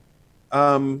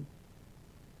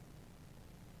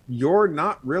 you're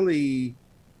not really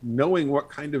knowing what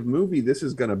kind of movie this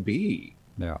is going to be.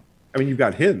 Yeah. I mean, you've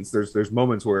got hints. There's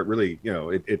moments where it really,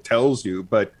 it tells you.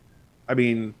 But, I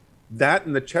mean, that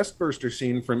and the chestburster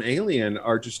scene from Alien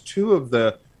are just two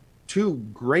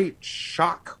great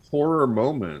shock horror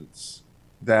moments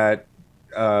that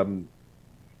I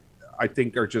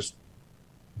think are just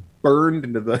burned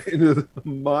into the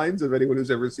minds of anyone who's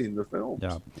ever seen the film.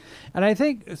 Yeah. And I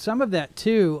think some of that,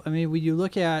 too, I mean, when you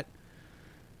look at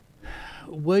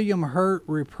William Hurt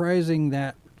reprising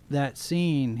that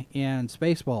scene in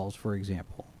Spaceballs, for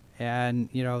example, and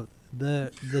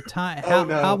the time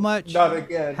how much not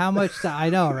again. How much I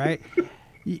know, right?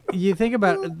 You think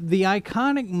about the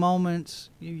iconic moments.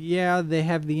 Yeah, they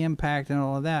have the impact and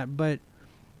all of that, but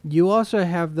you also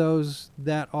have those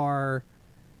that are,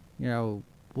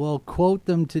 we'll quote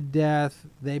them to death.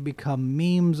 They become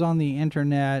memes on the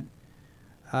internet.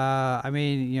 I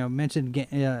mean, mentioned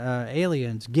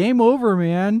Aliens. Game over,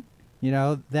 man.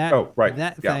 That. Oh, right.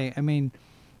 That thing. I mean,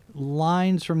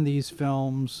 lines from these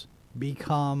films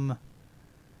become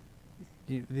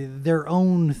their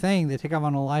own thing. They take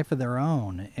on a life of their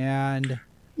own, and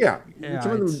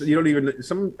some of them you don't even.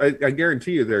 Some I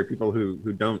guarantee you, there are people who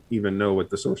don't even know what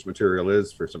the source material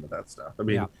is for some of that stuff. I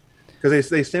mean, because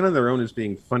they stand on their own as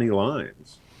being funny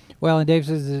lines. Well, and Dave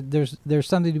says there's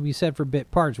something to be said for bit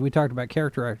parts. We talked about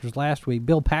character actors last week.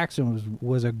 Bill Paxton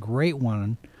was a great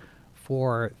one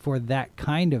for that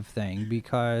kind of thing,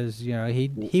 because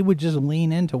he would just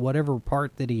lean into whatever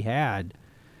part that he had.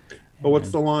 But what's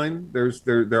the line?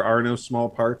 There are no small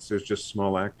parts. There's just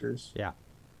small actors. Yeah.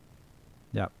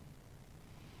 Yep.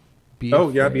 Be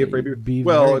afraid.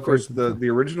 Well, of course, the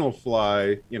original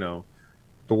Fly. The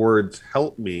words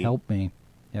 "help me,"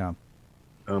 Yeah.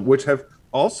 Which have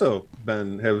also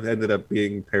have ended up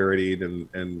being parodied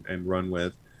and run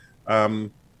with.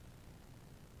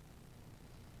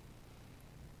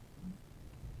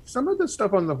 Some of the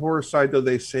stuff on the horror side, though,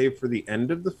 they save for the end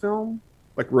of the film,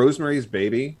 like Rosemary's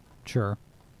Baby. Sure.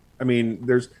 I mean,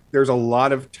 there's a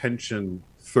lot of tension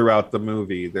throughout the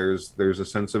movie. There's a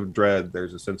sense of dread.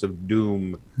 There's a sense of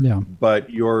doom. Yeah. But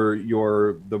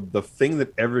the thing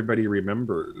that everybody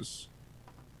remembers,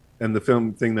 and the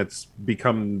film thing that's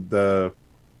become the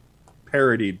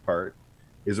parodied part,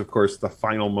 is of course the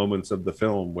final moments of the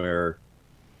film where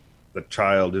the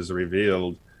child is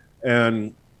revealed,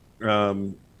 and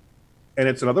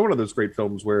it's another one of those great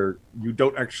films where you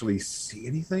don't actually see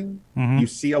anything. You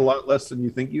see a lot less than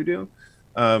you think you do.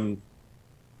 But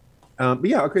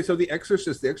yeah, okay. So The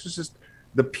Exorcist,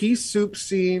 the pea soup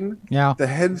scene, the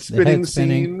head spinning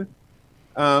scene,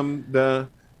 the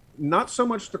not so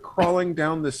much the crawling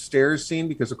down the stairs scene,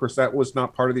 because of course that was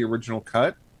not part of the original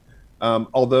cut.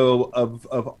 Although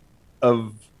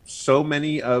of so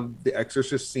many of the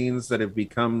Exorcist scenes that have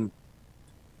become,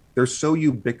 they're so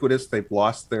ubiquitous, they've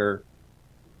lost their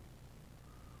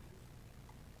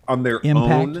on their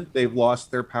impact. Own, they've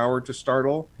lost their power to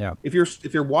startle. Yeah. If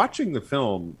you're watching the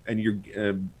film and you're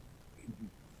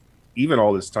even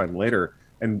all this time later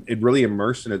and it really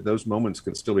immersed in it, those moments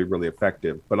can still be really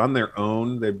effective. But on their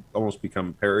own, they've almost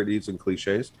become parodies and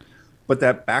cliches. But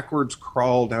that backwards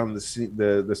crawl down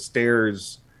the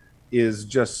stairs is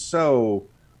just so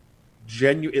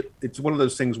genuine. It's one of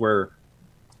those things where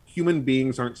human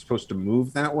beings aren't supposed to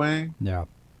move that way. Yeah.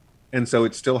 And so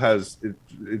it still has,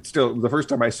 it's still, the first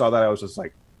time I saw that, I was just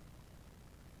like,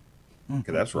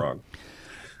 okay, that's wrong.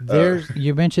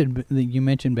 You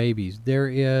mentioned babies. There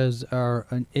is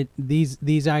these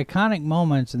iconic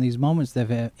moments, and these moments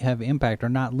that have impact are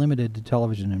not limited to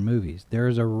television and movies. There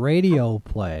is a radio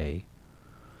play.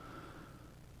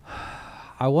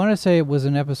 I want to say it was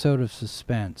an episode of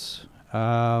Suspense.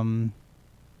 Tony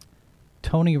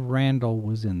Randall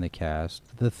was in the cast.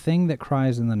 The Thing That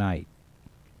Cries in the Night.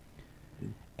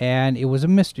 and it was a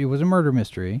mystery. It was a murder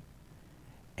mystery,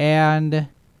 and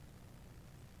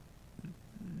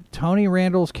Tony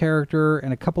Randall's character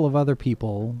and a couple of other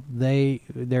people,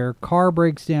 their car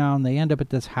breaks down. They end up at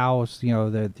this house.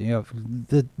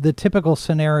 The typical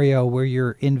scenario where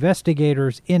your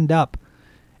investigators end up.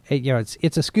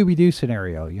 It's a Scooby-Doo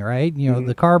scenario, right?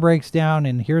 The car breaks down,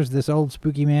 and here's this old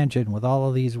spooky mansion with all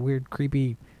of these weird,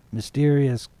 creepy,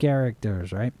 mysterious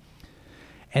characters, right?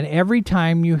 And every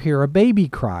time you hear a baby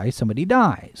cry, somebody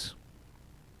dies.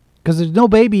 Because there's no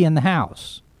baby in the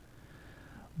house.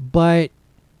 But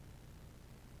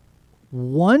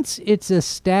once it's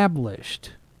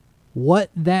established what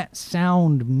that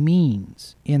sound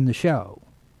means in the show,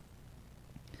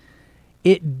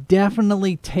 it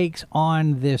definitely takes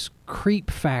on this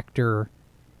creep factor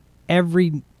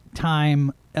every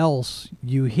time else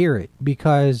you hear it,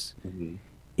 because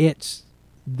I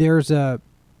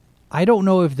don't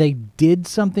know if they did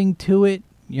something to it,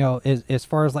 as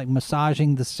far as like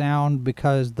massaging the sound,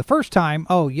 because the first time,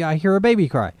 oh yeah, I hear a baby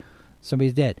cry,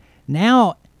 somebody's dead.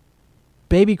 Now,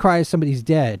 baby cries, somebody's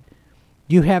dead.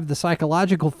 You have the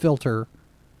psychological filter,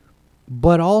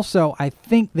 but also I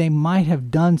think they might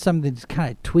have done something to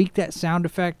kind of tweak that sound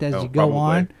effect as you go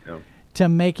on to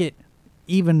make it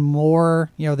even more,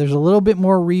 there's a little bit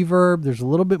more reverb, there's a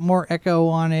little bit more echo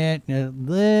on it,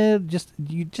 just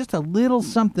a little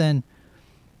something,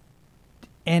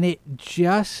 and it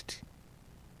just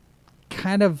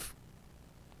kind of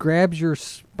grabs your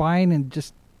spine and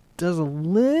just does a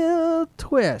little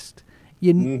twist.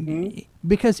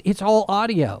 Because it's all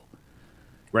audio,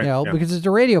 right? Because it's a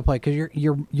radio play. Because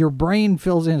your brain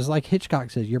fills in. It's like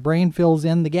Hitchcock says, your brain fills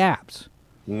in the gaps,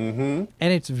 and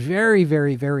it's very,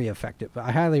 very, very effective.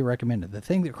 I highly recommend it. The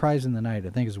Thing That Cries in the Night, I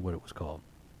think, is what it was called.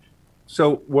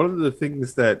 So one of the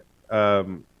things that, as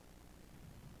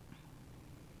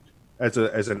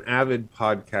an avid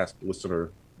podcast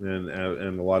listener, and I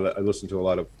listen to a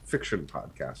lot of fiction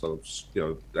podcasts, of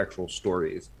actual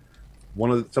stories.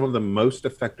 Some of the most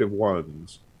effective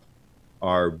ones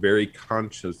are very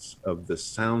conscious of the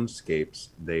soundscapes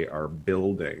they are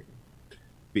building,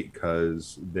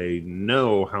 because they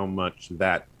know how much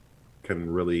that can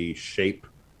really shape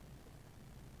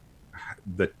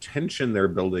the tension they're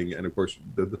building. And of course,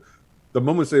 the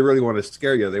moments they really want to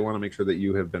scare you, they want to make sure that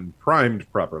you have been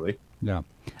primed properly. Yeah.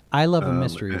 I Love a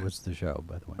Mystery was the show,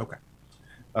 by the way. Okay.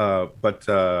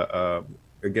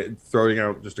 Again, throwing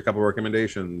out just a couple of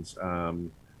recommendations.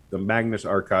 The Magnus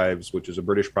Archives, which is a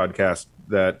British podcast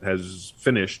that has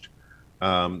finished.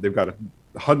 They've got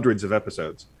hundreds of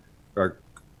episodes, or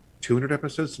 200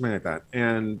 episodes, something like that.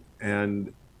 And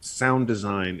sound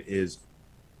design is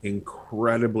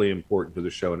incredibly important to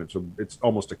the show, and it's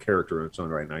almost a character in its own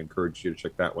right. And I encourage you to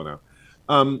check that one out.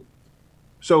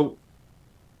 So,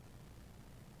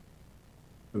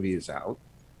 movie is out.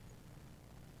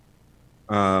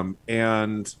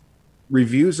 And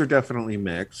reviews are definitely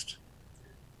mixed,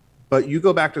 but you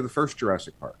go back to the first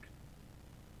Jurassic Park,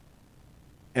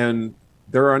 and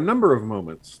there are a number of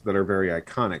moments that are very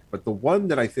iconic, but the one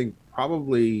that I think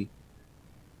probably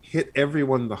hit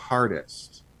everyone the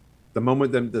hardest, the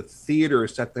moment that the theater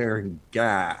sat there and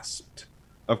gasped,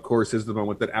 of course, is the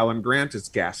moment that Alan Grant is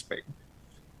gasping,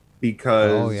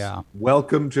 because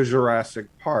welcome to Jurassic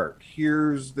Park.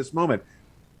 Here's this moment.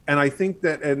 And I think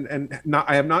that,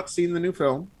 I have not seen the new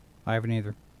film. I haven't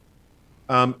either.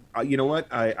 You know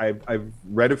what? I've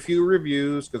read a few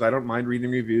reviews, because I don't mind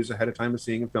reading reviews ahead of time of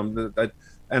seeing a film.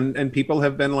 And people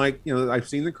have been like, I've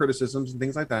seen the criticisms and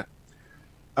things like that.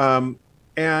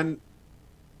 And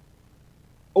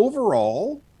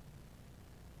overall,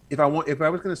 if I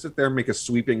was going to sit there and make a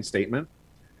sweeping statement,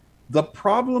 the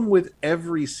problem with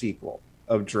every sequel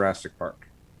of Jurassic Park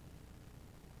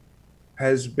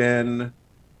has been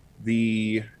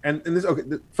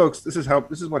folks, this is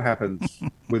what happens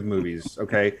with movies.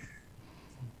 Okay,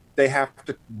 they have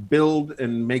to build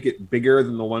and make it bigger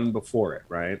than the one before it,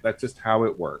 right? That's just how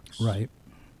it works. Right.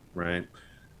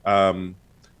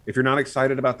 If you're not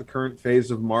excited about the current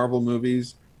phase of Marvel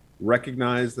movies,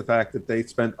 recognize the fact that they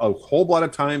spent a whole lot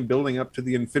of time building up to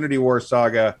the Infinity War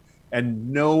saga,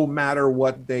 and no matter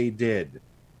what they did,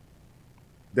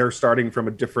 they're starting from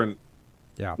a different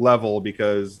level,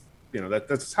 because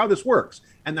that's how this works.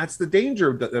 And that's the danger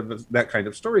of that kind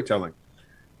of storytelling.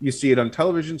 You see it on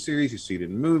television series, you see it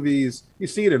in movies, you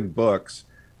see it in books,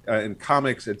 in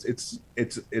comics. It's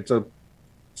a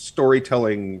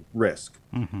storytelling risk.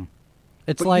 Mm-hmm.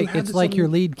 It's like your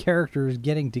lead characters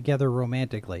getting together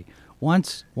romantically.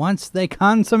 Once they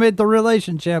consummate the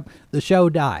relationship, the show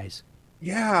dies.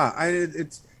 Yeah,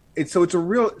 it's a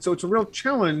real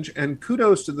challenge, and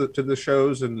kudos to the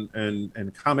shows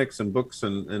and comics and books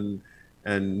and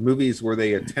movies where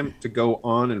they attempt to go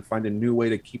on and find a new way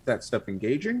to keep that stuff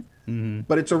engaging. Mm-hmm.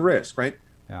 But it's a risk, right?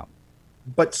 Yeah.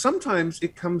 But sometimes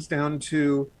it comes down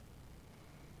to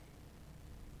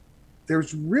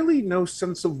there's really no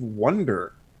sense of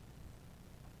wonder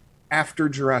after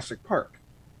Jurassic Park.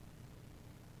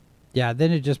 Yeah,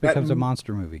 then it just becomes a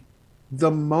monster movie.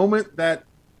 The moment that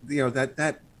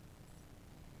that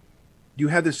you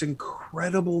have this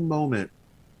incredible moment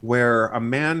where a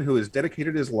man who has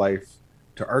dedicated his life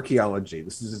to archaeology.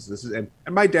 This is and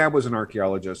my dad was an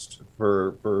archaeologist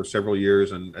for several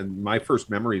years, and my first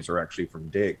memories are actually from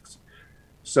digs.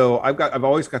 So I've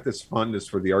always got this fondness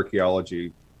for the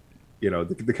archaeology,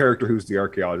 the character who's the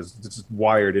archaeologist. It's just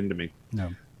wired into me.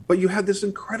 No. But you have this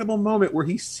incredible moment where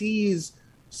he sees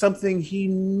something he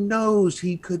knows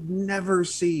he could never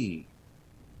see.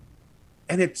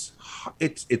 And it's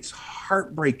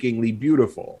heartbreakingly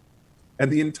beautiful.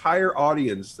 And the entire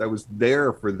audience that was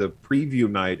there for the preview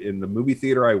night in the movie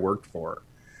theater I worked for,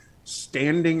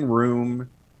 standing room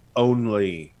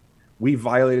only. We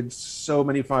violated so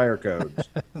many fire codes.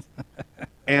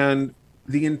 And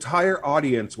the entire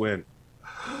audience went,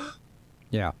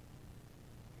 yeah.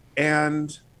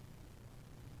 And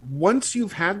once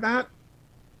you've had that,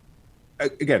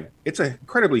 again, it's an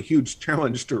incredibly huge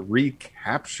challenge to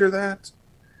recapture that.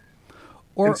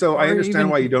 And so I understand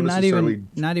why you don't necessarily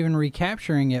not even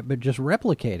recapturing it, but just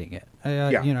replicating it.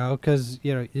 Because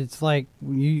it's like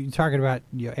you talking about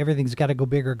everything's got to go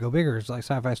bigger. It's like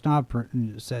Sci-Fi Snob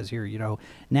says here.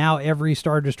 Now every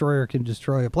Star Destroyer can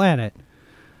destroy a planet.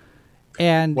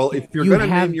 And well, if you're going to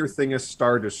name your thing a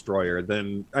Star Destroyer,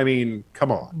 then I mean,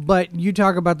 come on. But you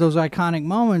talk about those iconic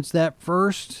moments. That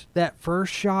first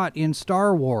shot in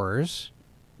Star Wars,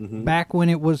 back when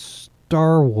it was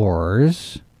Star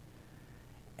Wars.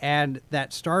 And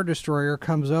that Star Destroyer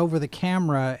comes over the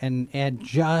camera and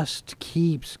just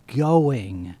keeps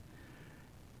going.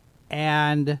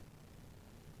 And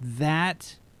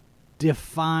that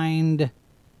defined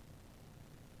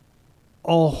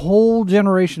a whole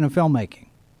generation of filmmaking.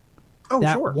 Oh,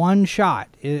 that sure. One shot.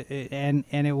 And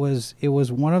it was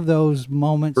one of those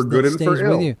moments for good that and stays for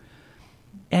ill. with you.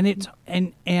 And it's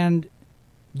and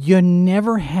you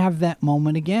never have that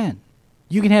moment again.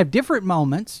 You can have different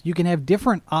moments. You can have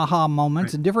different aha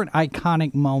moments and different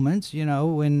iconic moments.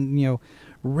 When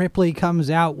Ripley comes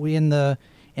out in the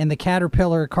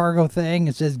Caterpillar cargo thing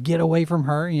and says, "Get away from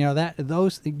her." You have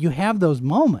those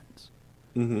moments,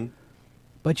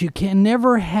 but you can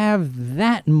never have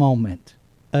that moment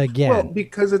again. Well,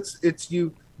 because it's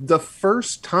you. The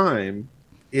first time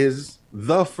is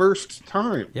the first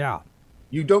time. Yeah,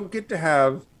 you don't get to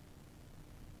have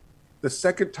the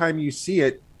second time you see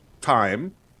it.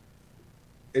 Time,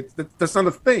 that's not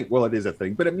a thing. Well, it is a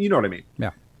thing, but you know what I mean. Yeah.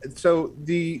 So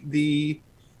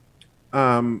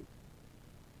and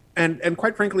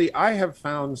quite frankly, I have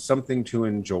found something to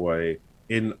enjoy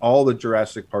in all the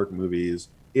Jurassic Park movies,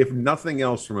 if nothing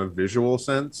else from a visual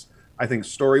sense. I think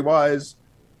story-wise,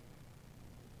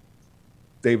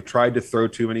 they've tried to throw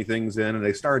too many things in, and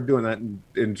they started doing that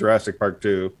in Jurassic Park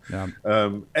 2. Yeah.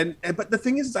 But the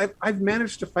thing is, I've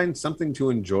managed to find something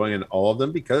to enjoy in all of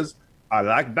them because I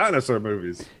like dinosaur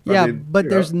movies. Yeah, but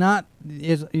there's not,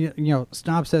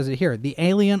 Snob says it here. The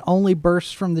alien only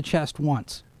bursts from the chest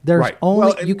once. There's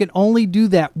you can only do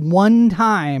that one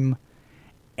time,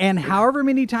 and however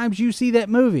many times you see that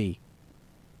movie,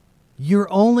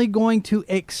 you're only going to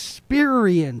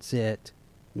experience it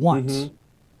once.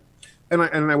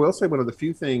 And I will say one of the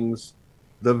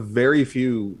very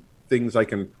few things I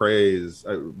can praise,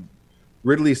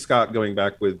 Ridley Scott going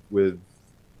back with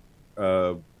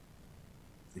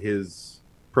his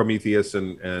Prometheus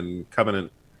and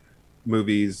Covenant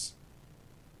movies.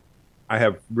 I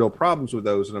have real problems with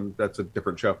those, and that's a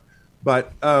different show.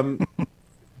 But I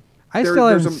still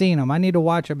haven't seen them. I need to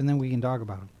watch them, and then we can talk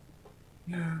about them.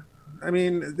 Yeah, I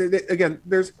mean, again,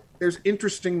 there's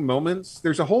interesting moments.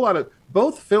 There's a whole lot of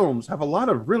both films have a lot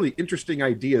of really interesting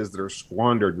ideas that are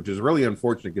squandered, which is really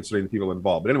unfortunate considering the people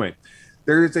involved. But anyway,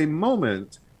 there is a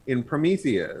moment in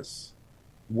Prometheus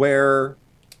where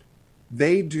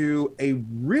they do a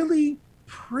really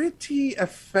pretty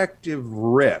effective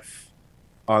riff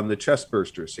on the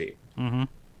chestburster scene.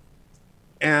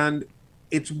 And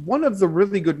it's one of the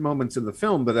really good moments in the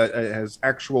film that has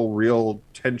actual real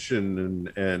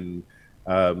tension and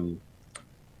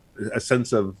a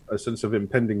sense of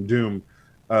impending doom,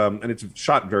 and it's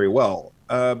shot very well.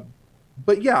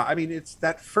 But yeah, I mean, it's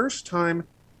that first time.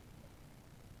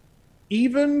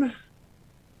 Even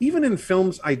in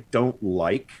films I don't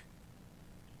like,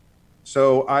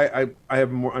 So I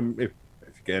have more.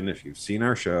 If you've seen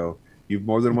our show, you've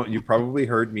probably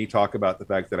heard me talk about the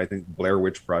fact that I think Blair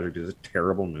Witch Project is a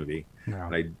terrible movie. No.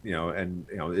 And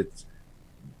it's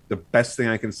the best thing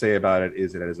I can say about it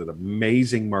is it is an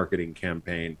amazing marketing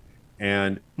campaign,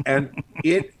 and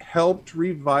it helped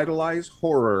revitalize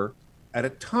horror at a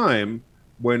time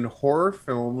when horror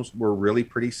films were really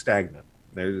pretty stagnant.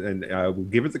 And I will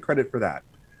give it the credit for that.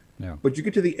 Yeah. But you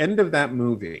get to the end of that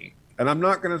movie, and I'm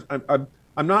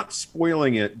not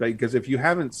spoiling it because if you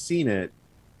haven't seen it,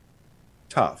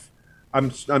 tough.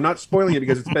 I'm not spoiling it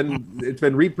because it's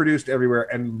been reproduced everywhere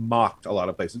and mocked a lot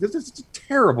of places. It's a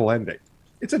terrible ending.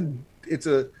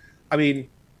 I mean,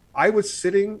 I was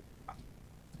sitting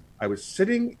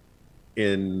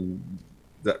in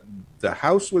the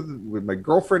house with my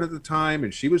girlfriend at the time,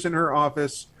 and she was in her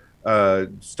office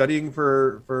studying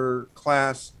for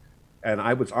class, and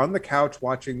I was on the couch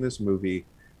watching this movie,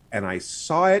 and I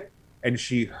saw it, and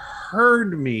she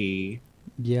heard me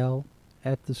Yell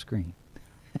at the screen.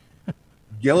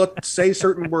 say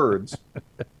certain words,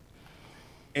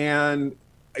 and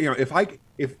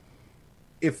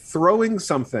if throwing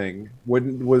something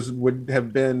would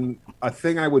have been a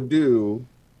thing I would do,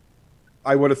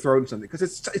 I would have thrown something because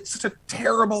it's such a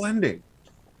terrible ending.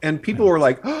 And people were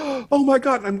like, "Oh my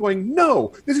God." And I'm going,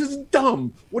 "No, this is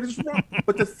dumb. What is wrong?"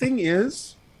 But the thing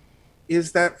is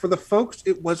that for the folks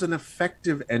it was an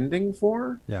effective ending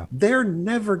for, they're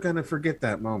never going to forget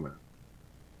that moment.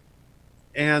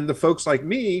 And the folks like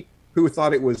me who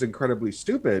thought it was incredibly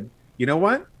stupid, you know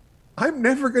what? I'm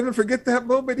never going to forget that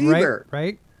moment either.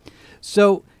 Right.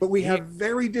 So, but we have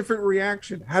very different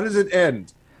reaction. How does it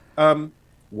end?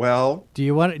 Well,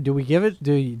 do we give it?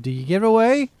 Do you give it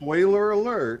away? Spoiler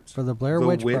alert for the Blair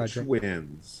Witch Project. The witch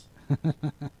wins.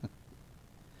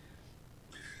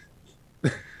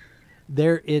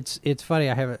 It's funny.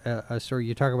 I have a story.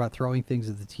 You talk about throwing things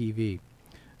at the TV.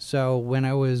 So when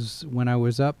I was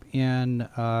up in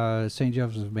St.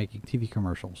 Joseph's making TV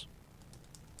commercials,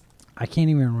 I can't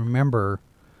even remember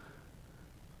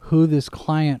who this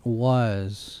client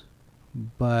was,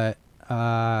 but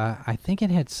I think it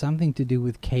had something to do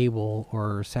with cable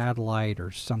or satellite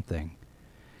or something.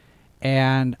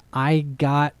 And I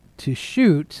got to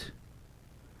shoot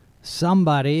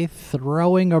somebody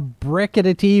throwing a brick at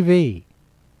a TV.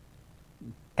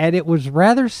 And it was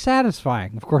rather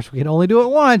satisfying. Of course, we can only do it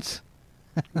once.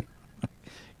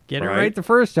 Get it right the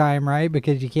first time, right?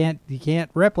 Because you can't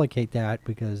replicate that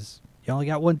because you only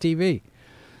got one TV.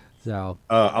 So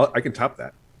I can top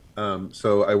that.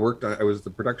 So I was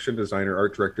the production designer,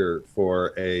 art director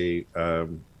for a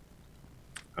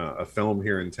film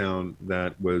here in town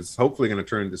that was hopefully going to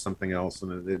turn into something else,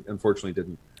 and it unfortunately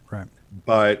didn't. Right.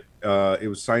 But it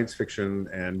was science fiction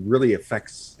and really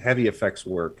heavy effects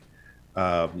work.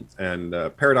 And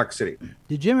Paradox City.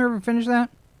 Did Jim ever finish that?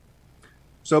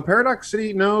 So Paradox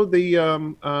City, no. The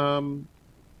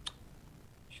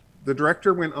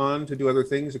director went on to do other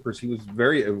things. Of course, he was a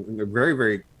very,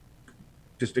 very,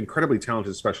 just incredibly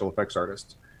talented special effects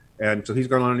artist, and so he's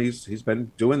gone on and he's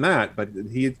been doing that. But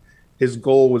his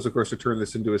goal was, of course, to turn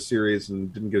this into a series,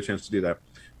 and didn't get a chance to do that.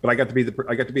 But I got to be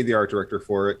the art director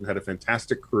for it, and had a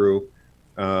fantastic crew.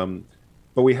 But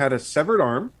we had a severed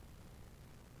arm.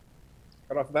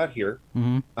 Cut off that here.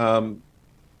 Mm-hmm.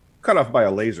 Cut off by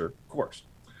a laser, of course.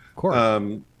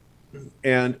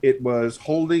 And it was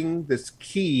holding this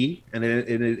key, and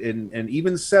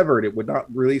even severed, it would not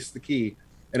release the key,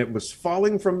 and it was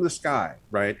falling from the sky,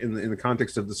 right, in the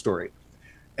context of the story,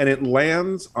 and it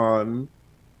lands on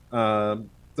the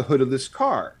hood of this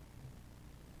car,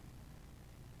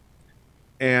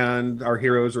 and our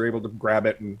heroes are able to grab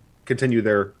it and continue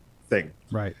their thing.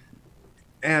 Right.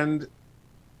 And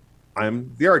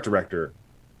I'm the art director.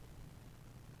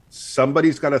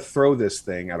 Somebody's got to throw this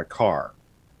thing at a car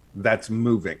that's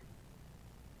moving.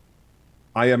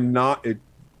 I am not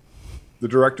the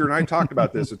director and I talked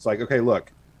about this. It's like, okay,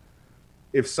 look,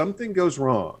 if something goes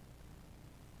wrong,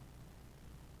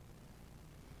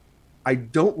 I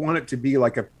don't want it to be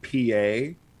like a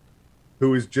PA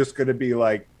who is just going to be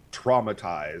like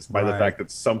traumatized by the fact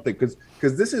that something, because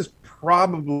this is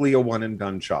probably a one and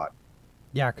done shot.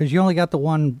 Yeah, because you only got the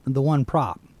one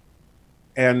prop.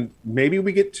 And maybe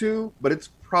we get two, but it's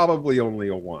probably only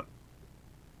a one.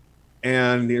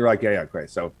 And you're like, yeah, great.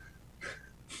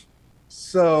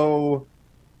 So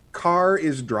car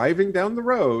is driving down the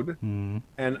road, and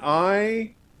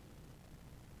I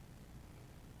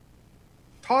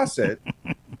toss it.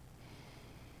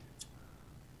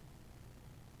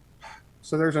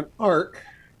 So there's an arc,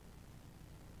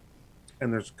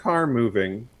 and there's a car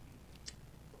moving,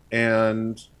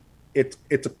 and it's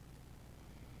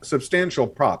substantial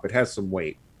prop. It has some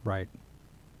weight. Right.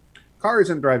 Car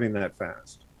isn't driving that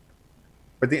fast,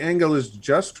 but the angle is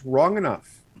just wrong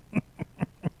enough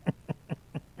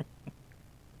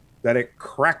that it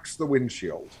cracks the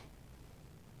windshield.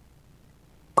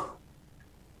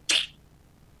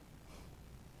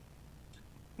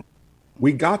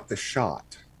 We got the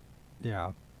shot.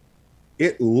 Yeah.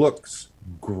 It looks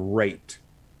great.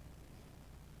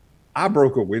 I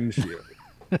broke a windshield.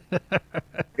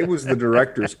 It was the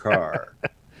director's car.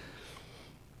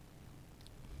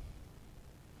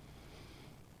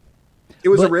 It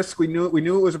was a risk. We knew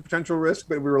it was a potential risk,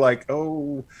 but we were like,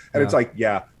 oh, and it's like,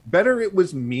 yeah, better it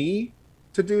was me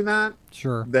to do that.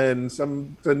 Sure. Than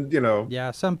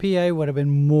Yeah, some PA would have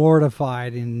been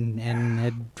mortified and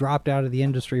had dropped out of the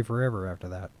industry forever after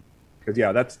that. Because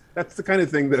yeah, that's the kind of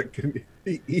thing that can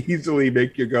easily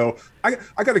make you go, I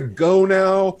gotta go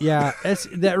now. Yeah,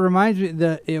 that reminds me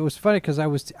that it was funny because I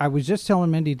was just telling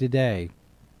Mindy today.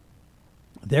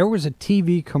 There was a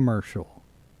TV commercial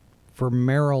for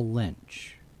Merrill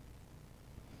Lynch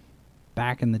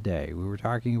back in the day. We were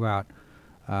talking about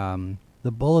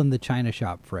the bull in the china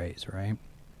shop phrase, right?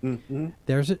 Mm-hmm.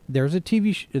 There's a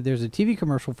TV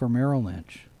commercial for Merrill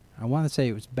Lynch. I want to say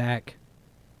it was back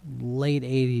late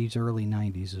 80s, early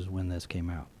 90s is when this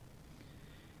came out.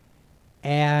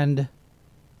 And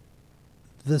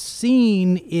the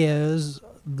scene is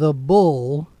the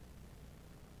bull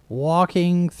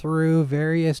walking through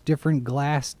various different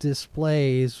glass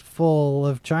displays full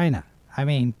of china. I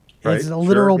mean, it's a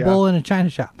literal bull in a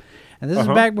china shop. And this is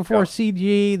back before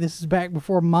CG. This is back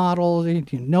before models.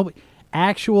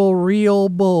 Actual real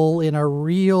bull in a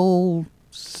real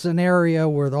scenario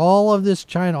with all of this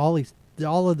china, all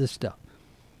of this stuff.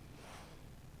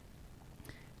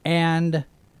 And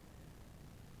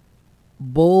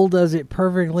bull does it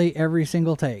perfectly every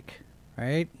single take,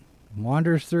 right?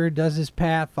 Wanders through, does his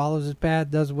path, follows his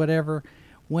path, does whatever.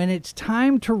 When it's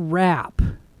time to wrap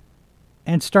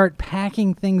and start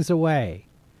packing things away,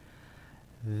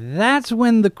 that's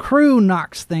when the crew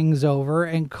knocks things over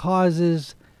and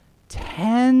causes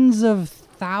tens of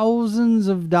thousands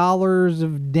of dollars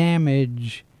of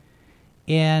damage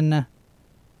in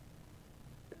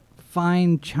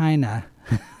fine china.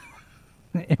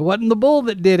 It wasn't the bull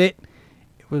that did it.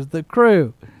 It was the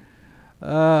crew.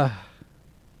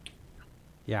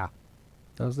 Yeah,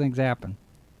 those things happen.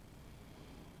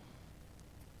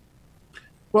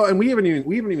 Well, and we haven't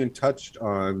even touched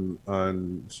on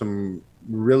some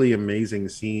really amazing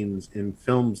scenes in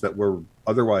films that were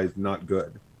otherwise not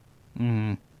good.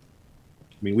 Mm-hmm.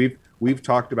 I mean, we've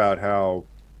talked about how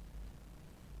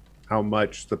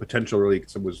much the potential really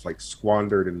was like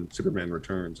squandered in Superman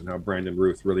Returns, and how Brandon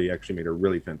Routh really actually made a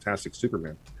really fantastic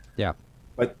Superman. Yeah.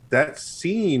 But that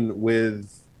scene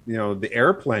with, the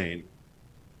airplane,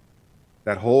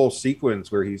 that whole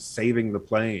sequence where he's saving the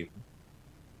plane,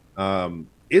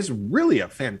 is really a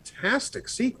fantastic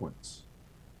sequence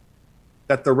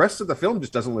that the rest of the film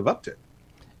just doesn't live up to.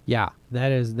 Yeah,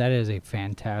 that is a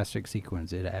fantastic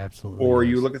sequence. It absolutely Or is.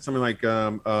 you look at something like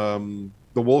the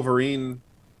Wolverine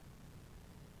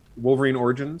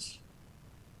Origins,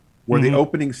 where the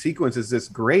opening sequence is this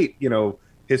great,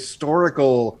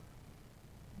 historical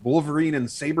Wolverine and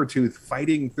Sabretooth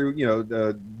fighting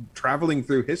through, traveling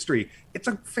through history. It's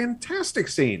a fantastic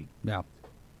scene. Yeah.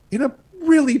 In a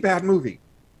really bad movie.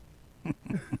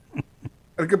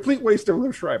 A complete waste of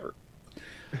Liv Schreiber.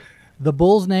 The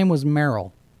bull's name was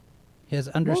Merrill. His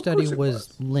understudy it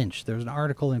was Lynch. There's an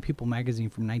article in People magazine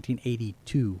from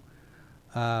 1982.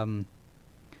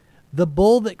 The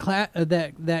bull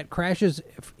that crashes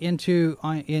into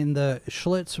in the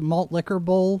Schlitz malt liquor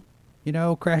bowl,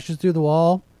 crashes through the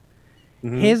wall.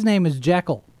 Mm-hmm. His name is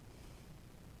Jekyll.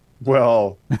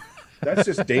 Well, that's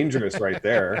just dangerous right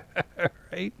there.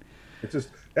 Right?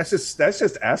 That's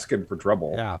just asking for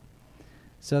trouble. Yeah.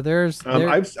 So there's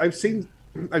I've seen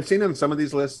on some of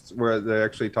these lists where they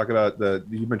actually talk about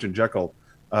you mentioned Jekyll,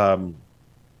 the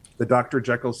Dr.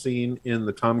 Jekyll scene in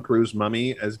the Tom Cruise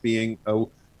Mummy as being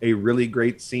a really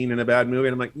great scene in a bad movie.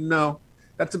 And I'm like, no,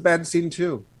 that's a bad scene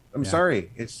too. I'm sorry.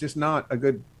 It's just not a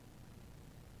good.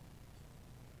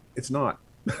 It's not.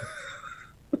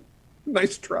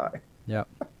 Nice try. Yep.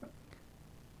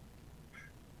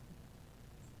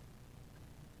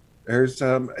 There's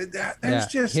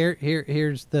just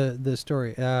here's the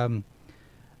story.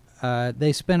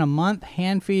 They spent a month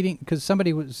hand feeding, because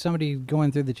somebody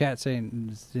going through the chat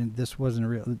saying this wasn't a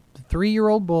real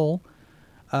 3-year-old bull,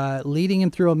 leading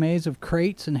him through a maze of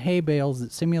crates and hay bales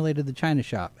that simulated the china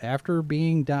shop. After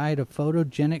being dyed a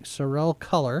photogenic sorrel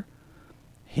color,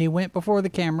 he went before the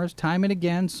cameras time and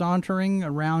again, sauntering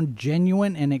around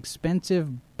genuine and expensive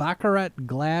Baccarat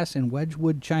glass in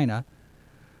Wedgwood, China.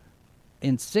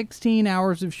 In 16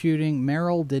 hours of shooting,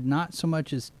 Merrill did not so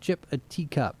much as chip a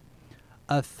teacup.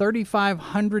 A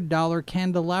 $3,500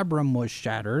 candelabrum was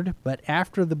shattered, but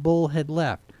after the bull had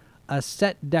left, a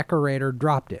set decorator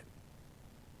dropped it.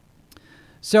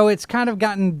 So it's kind of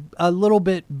gotten a little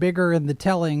bit bigger in the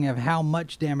telling of how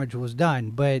much damage was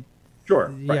done, but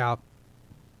Sure. yeah, Right.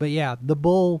 but yeah, the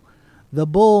bull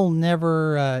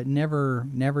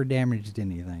never damaged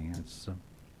anything. It's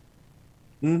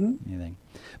anything,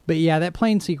 but yeah, that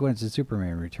plane sequence in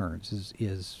Superman Returns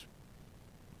is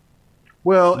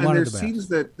Well, one and of there's the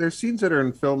scenes that are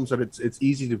in films that it's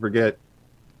easy to forget.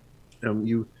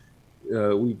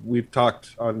 We've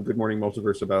talked on Good Morning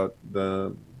Multiverse about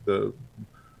the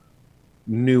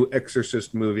new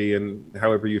Exorcist movie and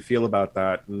however you feel about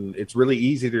that, and it's really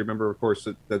easy to remember, of course,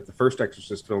 that the first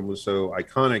Exorcist film was so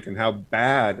iconic and how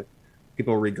bad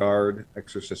people regard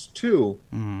Exorcist 2.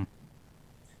 Mhm.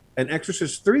 And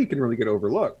Exorcist 3 can really get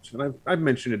overlooked. And I've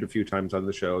mentioned it a few times on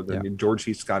the show. I mean, George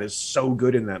C. Scott is so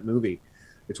good in that movie.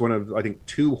 It's one of, I think,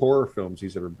 2 horror films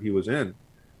he was in.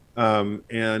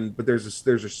 But there's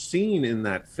a scene in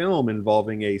that film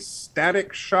involving a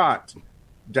static shot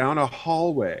down a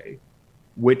hallway,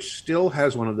 which still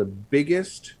has one of the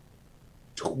biggest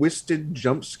twisted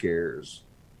jump scares.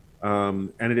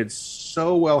 And it is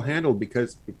so well handled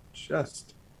because it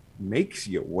just makes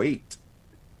you wait.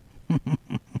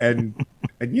 and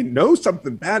you know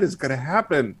something bad is going to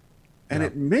happen, and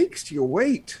it makes you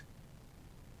wait,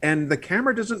 and the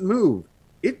camera doesn't move,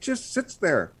 it just sits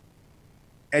there,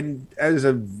 and as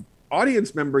an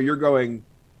audience member you're going,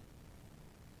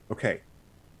 okay,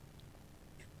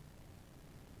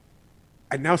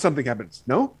 and now something happens.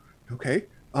 No, okay,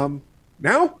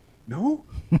 now, no.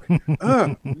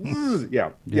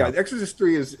 Yeah. Exorcist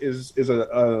 3 is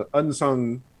a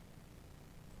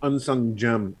unsung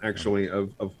gem, actually,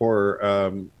 of horror,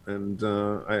 and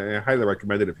I highly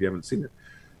recommend it if you haven't seen it.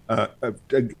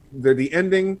 The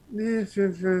ending,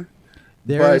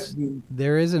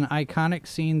 there is an iconic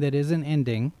scene that is an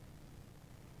ending.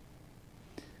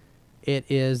 It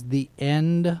is the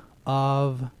end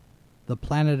of the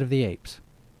Planet of the Apes.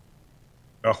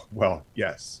 Oh, well,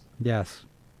 yes,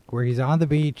 where he's on the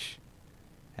beach,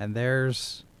 and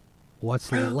there's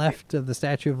what's left of the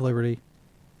Statue of Liberty.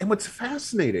 And what's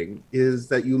fascinating is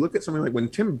that you look at something like when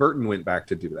Tim Burton went back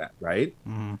to do that, right?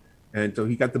 Mm-hmm. And so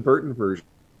he got the Burton version.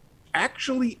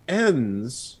 Actually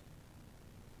ends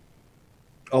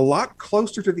a lot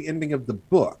closer to the ending of the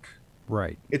book.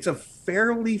 Right. It's a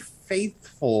fairly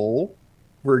faithful,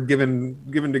 we're given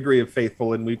degree of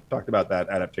faithful, and we've talked about that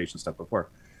adaptation stuff before.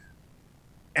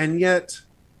 And yet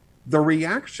the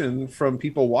reaction from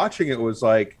people watching it was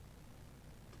like,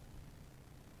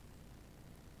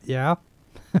 yeah.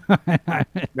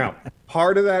 Now,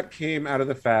 part of that came out of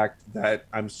the fact that,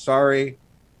 I'm sorry,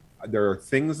 there are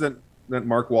things that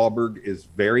Mark Wahlberg is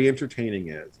very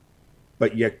entertaining as,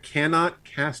 but you cannot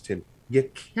cast him. You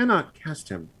cannot cast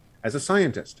him as a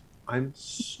scientist. I'm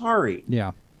sorry.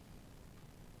 Yeah.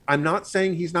 I'm not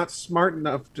saying he's not smart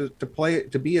enough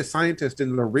to be a scientist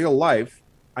in the real life.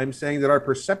 I'm saying that our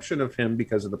perception of him,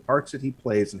 because of the parts that he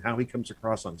plays and how he comes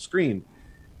across on screen,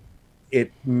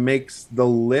 it makes the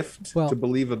lift to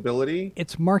believability.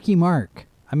 It's Marky Mark.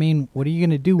 I mean, what are you going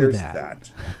to do with that?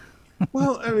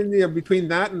 Well, I mean, between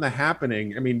that and The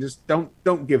Happening, I mean, just don't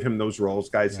give him those roles,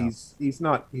 guys. Yeah. He's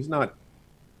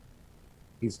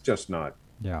just not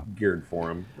geared for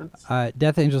him.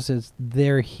 Death Angel says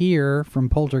they're here from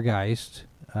Poltergeist.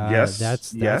 Yes,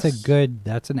 that's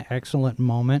an excellent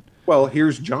moment. Well,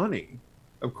 here's Johnny,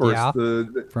 of course.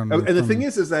 The thing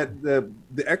is that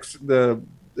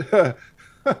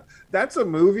that's a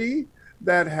movie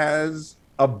that has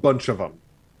a bunch of them.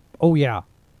 Oh yeah.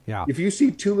 If you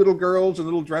see 2 little girls in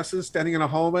little dresses standing in a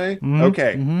hallway,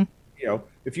 okay. Mm-hmm. You know,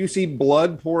 if you see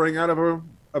blood pouring out of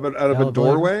a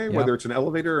doorway, whether it's an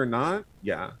elevator or not,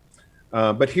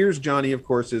 but here's Johnny, of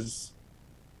course, is,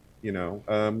 you know,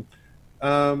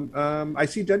 I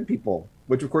See Dead People,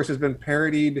 which of course has been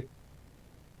parodied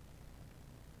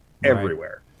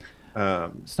everywhere.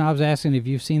 Snob's asking if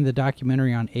you've seen the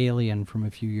documentary on Alien from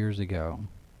a few years ago.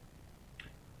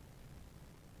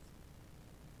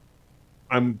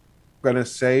 I'm going to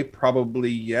say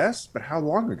probably yes, but how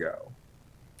long ago?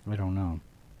 I don't know.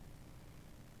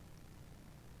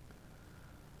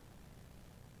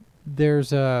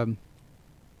 There's a...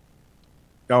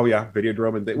 Oh, yeah,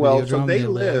 Videodrome. And so They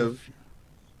Live...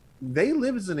 They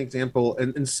Live as an example,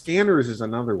 and Scanners is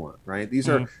another one, right? These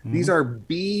are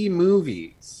B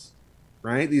movies,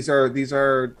 right? These are,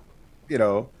 you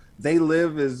know, They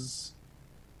Live is...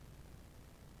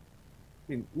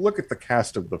 mean, look at the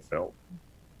cast of the film.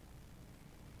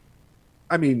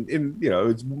 I mean,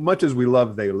 as much as we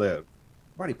love They Live,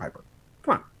 Roddy Piper,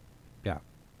 come on. Yeah.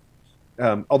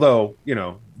 Although,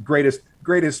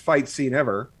 greatest fight scene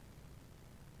ever.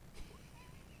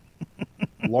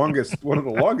 One of the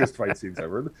longest fight scenes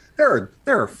ever. There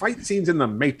are fight scenes in The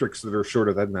Matrix that are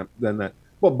shorter than that.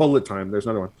 Well, Bullet Time. There's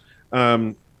another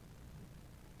one.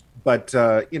 But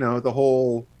the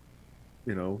whole,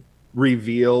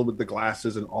 reveal with the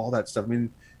glasses and all that stuff. I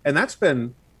mean, and that's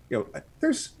been,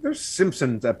 there's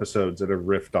Simpsons episodes that have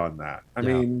riffed on that. I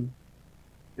mean,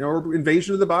 or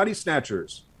Invasion of the Body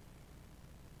Snatchers.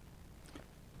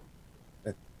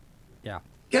 Yeah.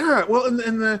 Yeah. Well,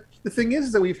 and the thing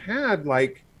is that we've had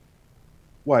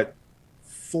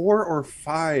 4 or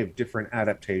 5 different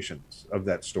adaptations of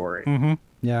that story. Mm-hmm.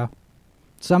 Yeah.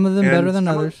 Some of them better than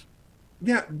others.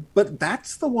 Yeah, but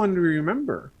that's the one to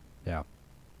remember. Yeah.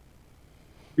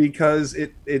 Because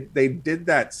they did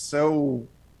that so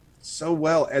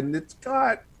well, and it's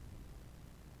got,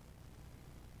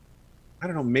 I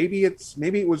don't know, maybe it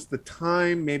was the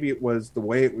time, maybe it was the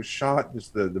way it was shot,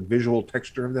 just the visual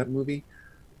texture of that movie.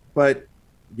 But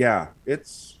yeah,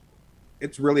 it's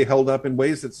really held up in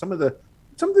ways that some of the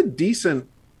decent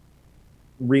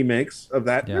remakes of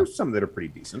that, there's some that are pretty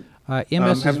decent,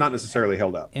 have not necessarily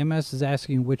held up. MS is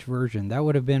asking which version. That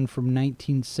would have been from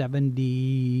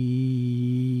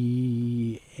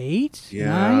 1978. Yeah,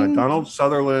 9? Donald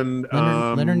Sutherland.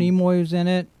 Leonard Nimoy was in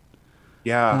it.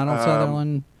 Yeah, Donald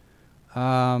Sutherland.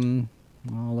 Well,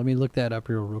 let me look that up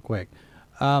here real quick.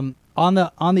 On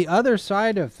the other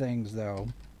side of things, though,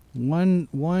 one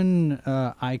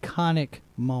iconic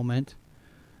moment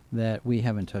that we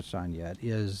haven't touched on yet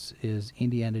is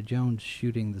Indiana Jones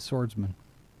shooting the swordsman.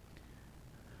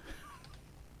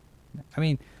 I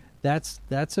mean, that's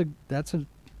a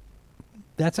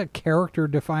character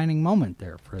defining moment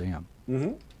there for him.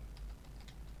 Mm-hmm.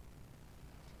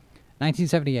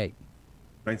 1978.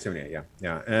 1978,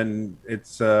 yeah, and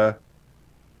it's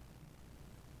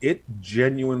it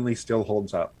genuinely still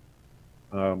holds up.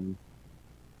 A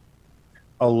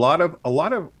lot of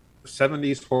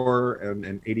 70s horror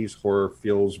and 80s horror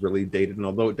feels really dated, and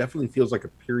although it definitely feels like a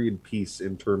period piece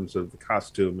in terms of the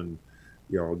costume and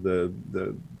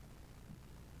the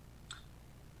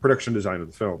production design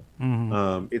of the film,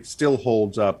 it still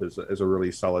holds up as a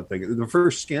really solid thing. The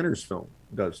first Scanners film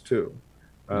does too.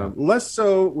 Less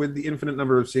so with the infinite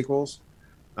number of sequels.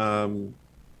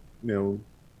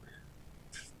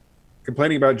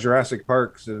 Complaining about Jurassic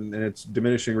Parks and its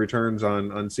diminishing returns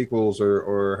on sequels,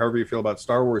 or however you feel about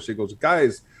Star Wars sequels.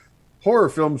 Guys, horror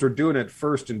films are doing it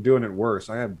first and doing it worse.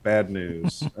 I have bad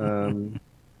news. I mean,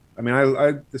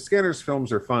 the Scanners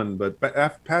films are fun, but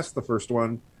past the first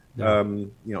one, The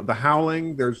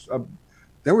Howling,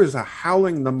 there was a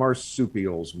Howling the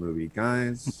Marsupials movie,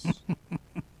 guys.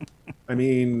 I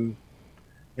mean,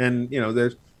 and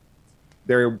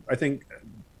I think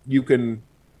you can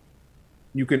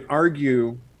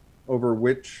argue over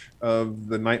which of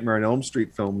the Nightmare on Elm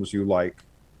Street films you like,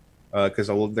 because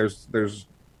there's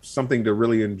something to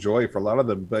really enjoy for a lot of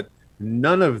them, but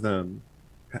none of them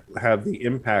have the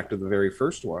impact of the very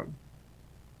first one.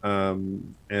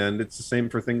 And it's the same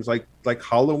for things like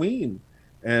Halloween,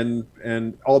 and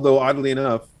although oddly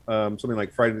enough, something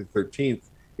like Friday the 13th,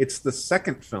 it's the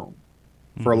second film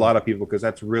for a lot of people, because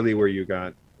that's really where you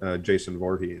got Jason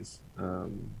Voorhees,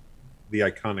 the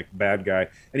iconic bad guy,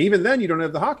 and even then you don't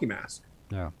have the hockey mask.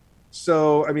 Yeah.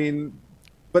 So I mean,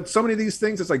 but so many of these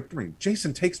things, it's like,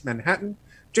 Jason takes Manhattan,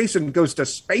 Jason goes to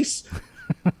space,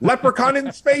 Leprechaun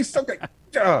in space. Okay,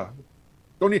 I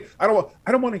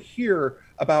don't want to hear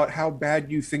about how bad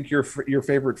you think your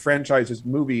favorite franchise's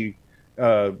movie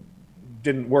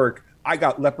didn't work. I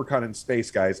got Leprechaun in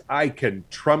space, guys. I can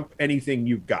trump anything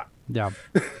you've got. Yeah.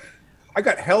 I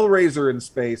got Hellraiser in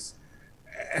space.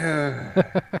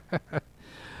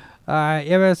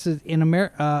 MS is in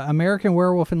American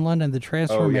Werewolf in London, the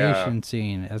transformation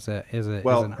scene as an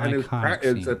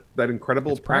iconic scene. That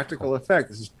incredible practical effect.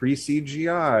 This is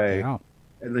pre-CGI. Yeah.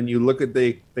 And then you look at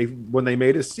when they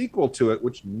made a sequel to it,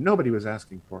 which nobody was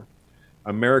asking for,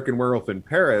 American Werewolf in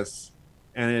Paris,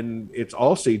 and it's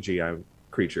all CGI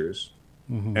creatures,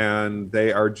 and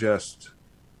they are just.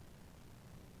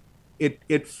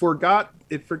 It forgot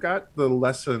the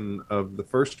lesson of the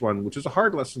first one, which is a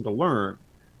hard lesson to learn,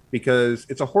 because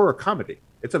it's a horror comedy.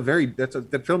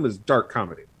 That film is dark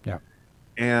comedy. Yeah.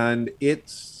 And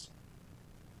it's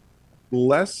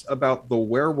less about the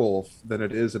werewolf than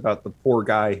it is about the poor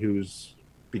guy who's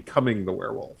becoming the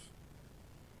werewolf.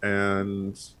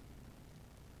 And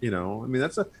I mean,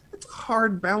 that's a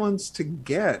hard balance to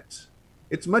get.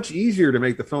 it's much easier to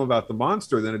make the film about the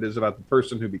monster than it is about the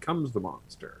person who becomes the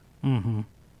monster. Mm-hmm.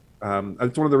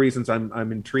 That's one of the reasons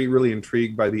I'm really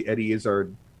intrigued by the Eddie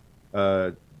Izzard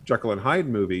Jekyll and Hyde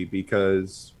movie,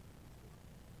 because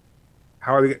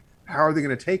how are they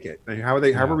going to take it? I mean, how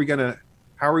are we going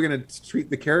to treat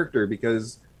the character?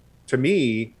 Because to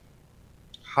me,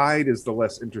 Hyde is the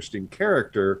less interesting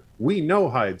character. We know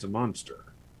Hyde's a monster,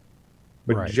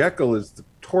 but Right. Jekyll is the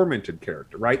tormented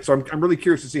character, right? So I'm really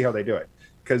curious to see how they do it,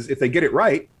 because if they get it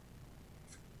right,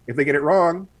 if they get it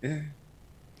wrong,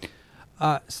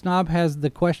 Snob has the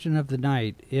question of the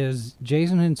night: is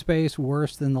Jason in Space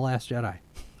worse than The Last Jedi?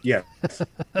 yes.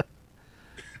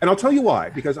 And I'll tell you why,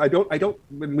 because I don't,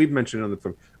 when we've mentioned it on the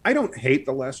film, I don't hate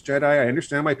The Last Jedi. I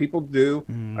understand why people do.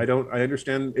 I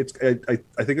understand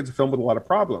I think it's a film with a lot of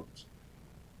problems,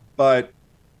 but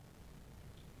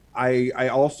I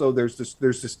also, there's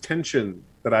this tension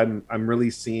that I'm really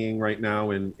seeing right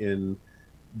now in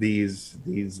these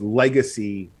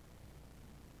legacy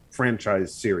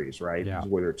franchise series, right? Yeah.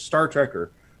 Whether it's Star Trek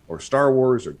or Star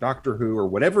Wars or Doctor Who or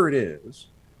whatever it is,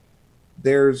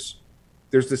 there's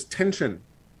this tension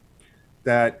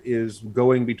that is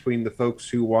going between the folks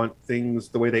who want things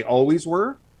the way they always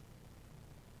were,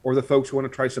 or the folks who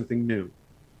want to try something new.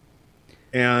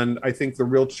 And I think the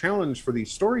real challenge for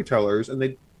these storytellers, and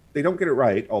they don't get it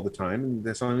right all the time,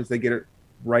 and sometimes they get it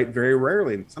right very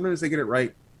rarely, and sometimes they get it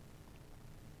right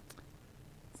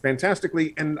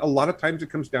fantastically, and a lot of times it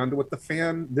comes down to what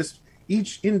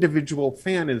each individual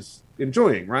fan is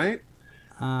enjoying, right?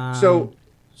 So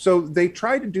they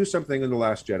tried to do something in The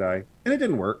Last Jedi, and it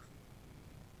didn't work.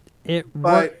 It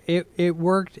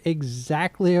worked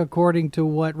exactly according to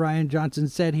what Rian Johnson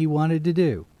said he wanted to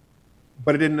do.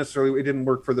 But it didn't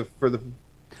work for the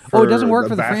it doesn't work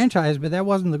for the franchise, but that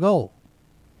wasn't the goal.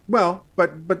 Well,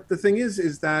 but the thing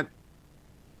is that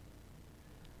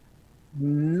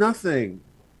nothing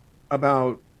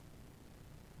about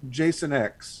Jason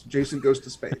Goes to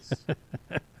Space.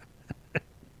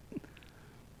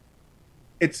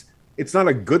 It's not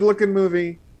a good looking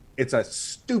movie. It's a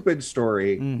stupid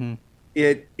story. Mm-hmm.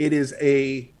 It is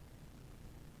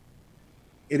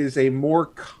a more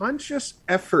conscious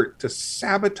effort to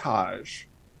sabotage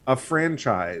a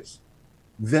franchise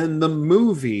than the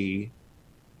movie,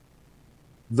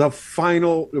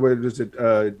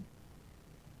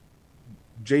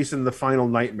 Jason the Final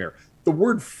Nightmare. The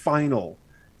word final,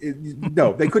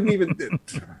 no, they couldn't even.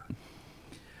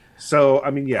 So, I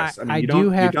mean, yes. I mean,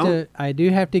 I do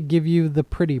have to give you the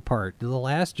pretty part. The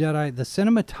Last Jedi, the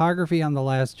cinematography on The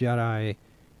Last Jedi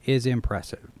is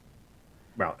impressive.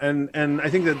 Well, and I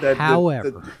think that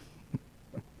however,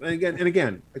 and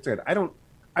again, like I said,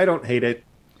 I don't hate it.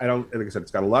 Like I said, it's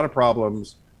got a lot of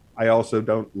problems. I also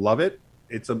don't love it.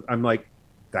 I'm like,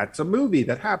 that's a movie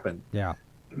that happened. Yeah.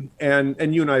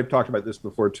 And you and I have talked about this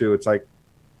before too. It's like,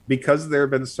 because there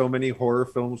have been so many horror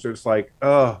films, it's like,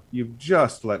 oh, you've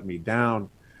just let me down.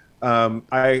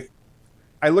 I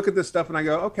look at this stuff and I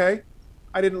go, okay,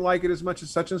 I didn't like it as much as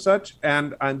such and such,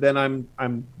 and then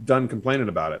I'm done complaining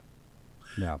about it.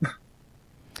 Yeah.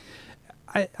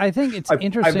 I think it's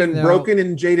interesting. I've been broken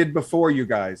and jaded before, you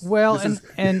guys. Well,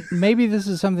 and maybe this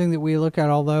is something that we look at,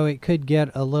 although it could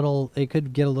get a little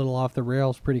off the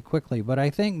rails pretty quickly. But I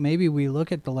think maybe we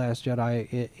look at The Last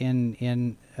Jedi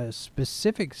in a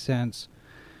specific sense,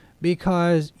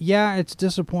 because yeah, it's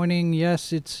disappointing.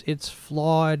 Yes, it's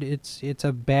flawed. It's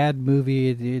a bad movie.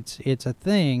 It's a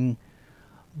thing,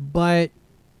 but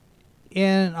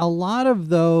in a lot of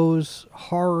those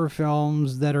horror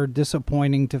films that are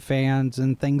disappointing to fans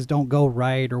and things don't go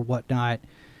right or whatnot,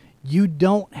 you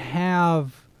don't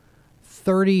have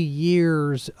 30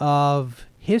 years of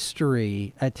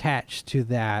history attached to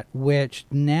that, which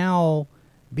now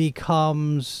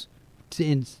becomes,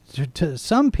 to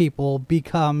some people,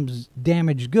 becomes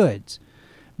damaged goods.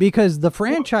 Because the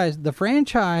franchise,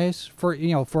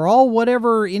 for all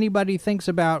whatever anybody thinks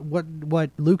about what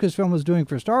Lucasfilm was doing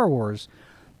for Star Wars,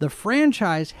 the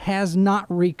franchise has not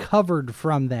recovered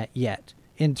from that yet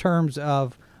in terms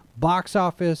of box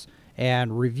office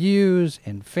and reviews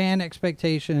and fan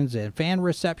expectations and fan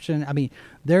reception. I mean,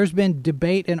 there's been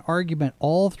debate and argument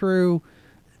all through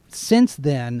since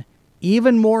then,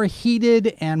 even more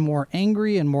heated and more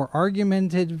angry and more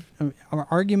argumentative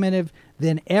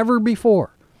than ever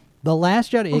before. The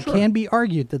Last Jedi, it can be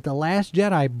argued that The Last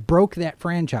Jedi broke that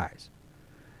franchise.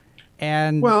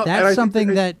 And that's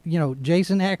something that,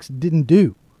 Jason X didn't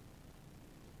do.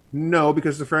 No,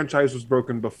 because the franchise was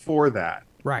broken before that.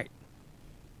 Right.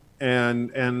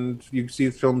 And you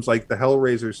see films like the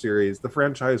Hellraiser series, the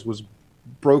franchise was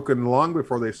broken long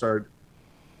before they started.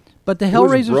 But the It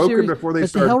was Hellraiser broken series, before they but the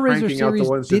started Hellraiser cranking out the series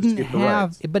ones that didn't escaped the have,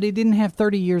 rights. but it didn't have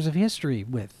 30 years of history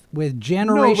with No,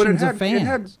 generations but of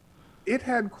fans. it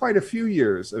had quite a few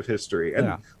years of history, and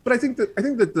Yeah. but I think that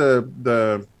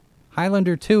the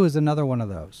Highlander 2 is another one of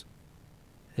those.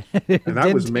 and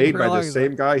that was Didn't made take by very the long.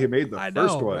 same guy who made the I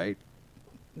first know, one, right?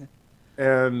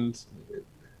 and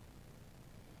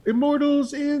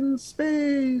Immortals in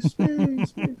space.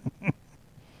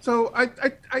 So I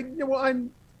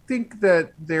think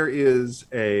that there's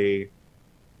an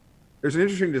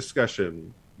interesting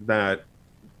discussion that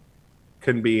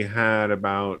can be had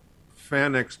about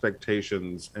fan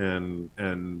expectations and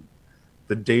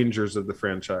the dangers of the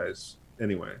franchise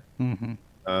anyway.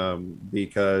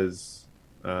 Because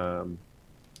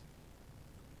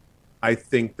I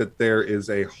think that there is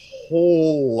a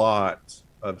whole lot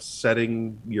of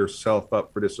setting yourself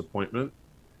up for disappointment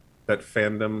that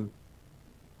fandom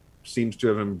seems to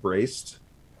have embraced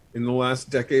in the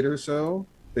last decade or so.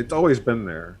 It's always been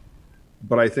there,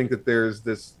 but I think that there's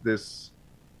this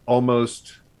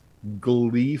almost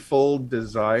gleeful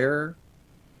desire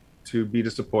to be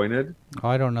disappointed. Oh,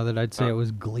 I don't know that I'd say it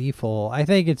was gleeful. I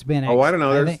think it's been. Oh, I don't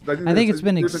know. I think it's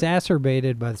been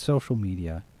exacerbated by social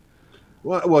media.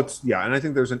 Well, it's and I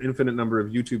think there's an infinite number of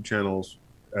YouTube channels,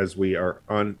 as we are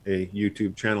on a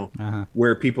YouTube channel,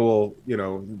 where people,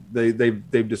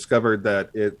 they've discovered that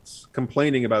it's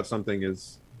complaining about something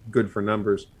is good for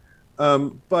numbers,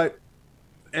 I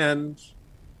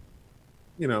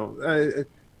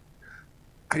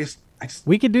just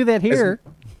we could do that here.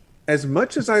 As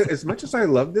much as I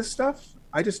love this stuff,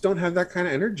 I just don't have that kind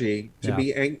of energy to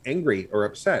be angry or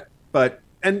upset. But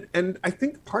and I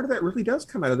think part of that really does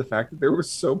come out of the fact that there were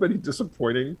so many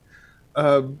disappointing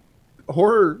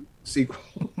horror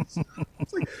sequels.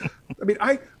 It's like, I mean,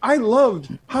 I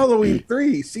loved Halloween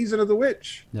 3, Season of the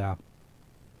Witch. Yeah.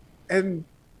 And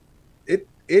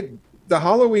the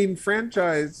Halloween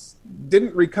franchise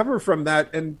didn't recover from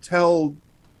that until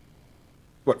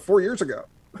 4 years ago.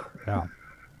 Yeah.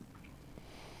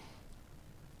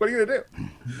 What are you gonna do?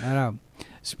 I know.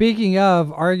 Speaking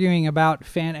of arguing about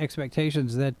fan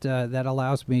expectations, that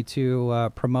allows me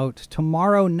to promote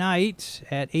tomorrow night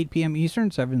at 8 p.m.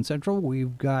 Eastern, 7 Central.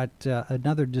 We've got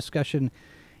another discussion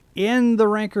in the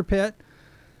Ranker Pit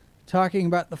talking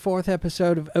about the 4th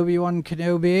episode of Obi-Wan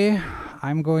Kenobi.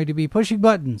 I'm going to be pushing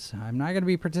buttons. I'm not going to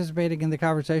be participating in the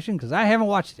conversation because I haven't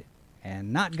watched it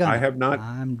and not gonna. I have not.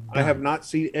 I have not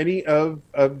seen any of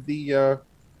the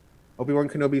Obi-Wan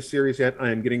Kenobi series yet.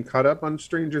 I am getting caught up on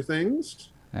Stranger Things,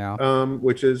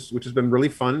 which has been really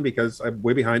fun because I'm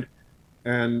way behind,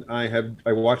 and I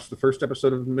watched the first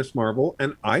episode of Miss Marvel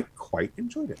and I quite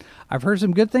enjoyed it. I've heard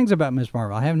some good things about Miss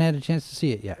Marvel. I haven't had a chance to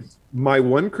see it yet. My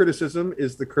one criticism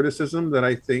is the criticism that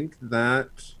I think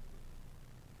that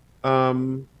I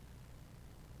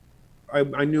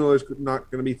knew I was not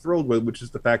going to be thrilled with, which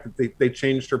is the fact that they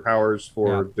changed her powers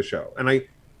for the show, and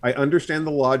I understand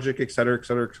the logic, et cetera, et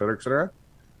cetera, et cetera, et cetera.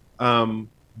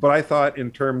 But I thought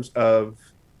in terms of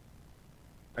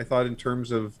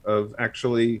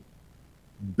actually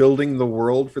building the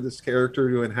world for this character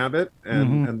to inhabit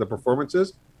and the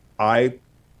performances, I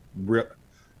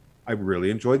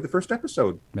really enjoyed the first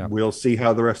episode. Yeah. We'll see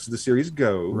how the rest of the series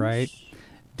goes. Right.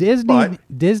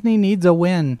 Disney needs a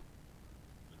win.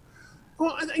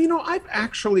 Well, I've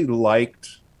actually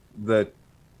liked the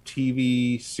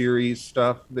TV series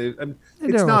stuff. They're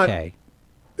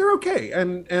okay,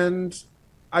 and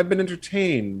I've been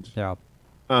entertained. Yeah.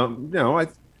 I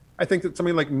think that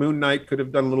something like Moon Knight could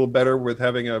have done a little better with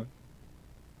having a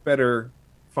better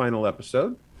final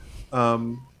episode.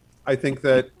 I think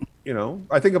that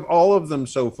I think of all of them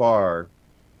so far,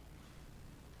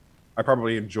 I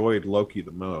probably enjoyed Loki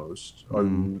the most.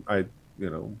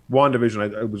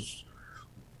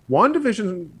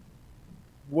 WandaVision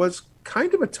was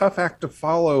kind of a tough act to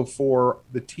follow for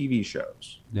the TV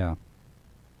shows. Yeah.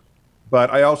 But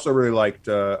I also really liked,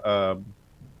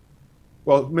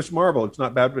 Miss Marvel. It's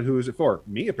not bad, but who is it for?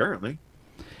 Me, apparently.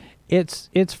 It's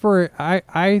for,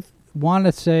 I want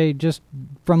to say, just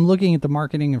from looking at the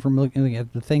marketing and from looking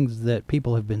at the things that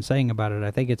people have been saying about it,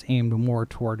 I think it's aimed more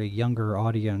toward a younger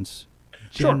audience.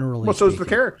 Generally, well, so is the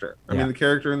character. I mean, the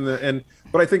character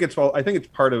but I think it's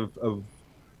part of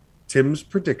Tim's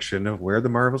prediction of where the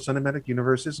Marvel Cinematic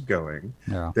Universe is going.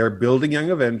 Yeah. They're building Young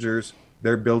Avengers.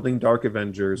 They're building Dark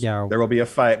Avengers. Yeah. There will be a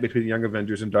fight between Young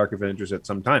Avengers and Dark Avengers at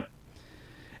some time.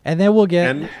 And then we'll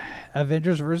get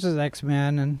Avengers versus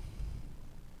X-Men and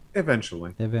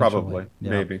eventually. Probably,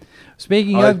 maybe.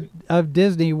 Speaking of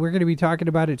Disney, we're going to be talking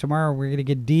about it tomorrow. We're going to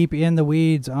get deep in the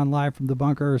weeds on Live from the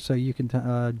Bunker, so you can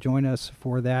join us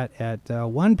for that at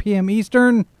 1 p.m.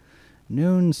 Eastern,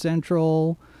 noon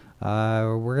Central.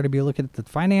 We're going to be looking at the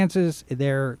finances.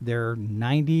 They're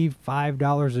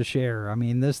 $95 a share. I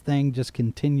mean, this thing just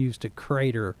continues to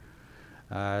crater.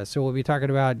 So we'll be talking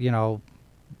about,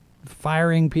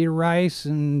 firing Peter Rice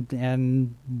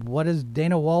and what does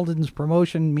Dana Walden's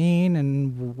promotion mean,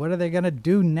 and what are they going to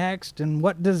do next, and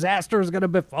what disaster is going to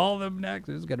befall them next.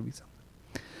 It's going to be something.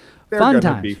 They're Fun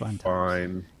gonna times. be Fun times.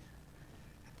 fine.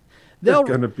 They'll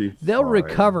fine.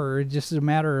 recover. It's just a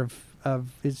matter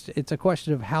of it's a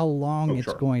question of how long it's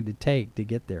sure. going to take to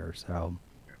get there. So,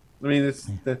 I mean,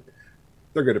 they're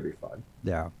going to be fine.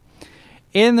 yeah.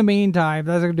 In the meantime,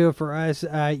 that's going to do it for us.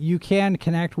 You can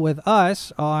connect with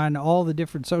us on all the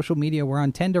different social media. We're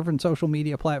on 10 different social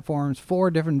media platforms,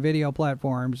 4 different video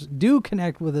platforms. Do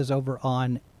connect with us over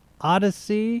on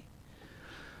Odyssey.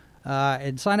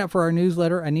 And sign up for our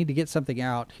newsletter. I need to get something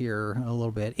out here a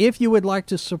little bit. If you would like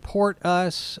to support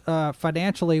us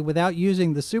financially without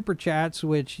using the super chats,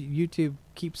 which YouTube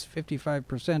keeps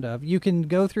 55% of, you can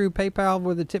go through PayPal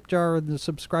with the tip jar or the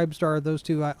subscribe star. Those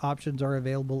 2 options are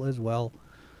available as well.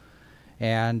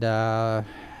 And,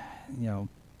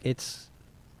 it's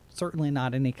certainly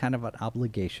not any kind of an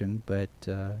obligation, but,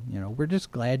 we're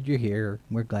just glad you're here.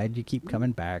 We're glad you keep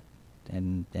coming back.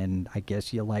 And I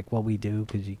guess you like what we do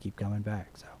because you keep coming back.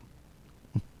 So,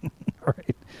 all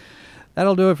right.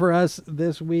 That'll do it for us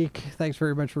this week. Thanks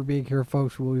very much for being here,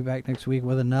 folks. We'll be back next week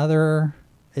with another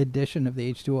edition of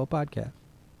the H2O podcast.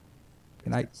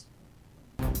 Good night.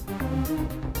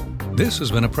 This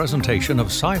has been a presentation of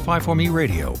Sci-Fi for Me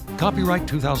Radio. Copyright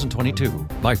 2022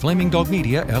 by Flaming Dog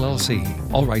Media,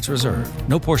 LLC. All rights reserved.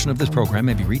 No portion of this program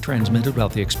may be retransmitted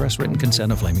without the express written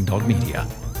consent of Flaming Dog Media.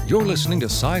 You're listening to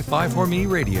Sci-Fi for Me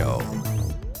Radio.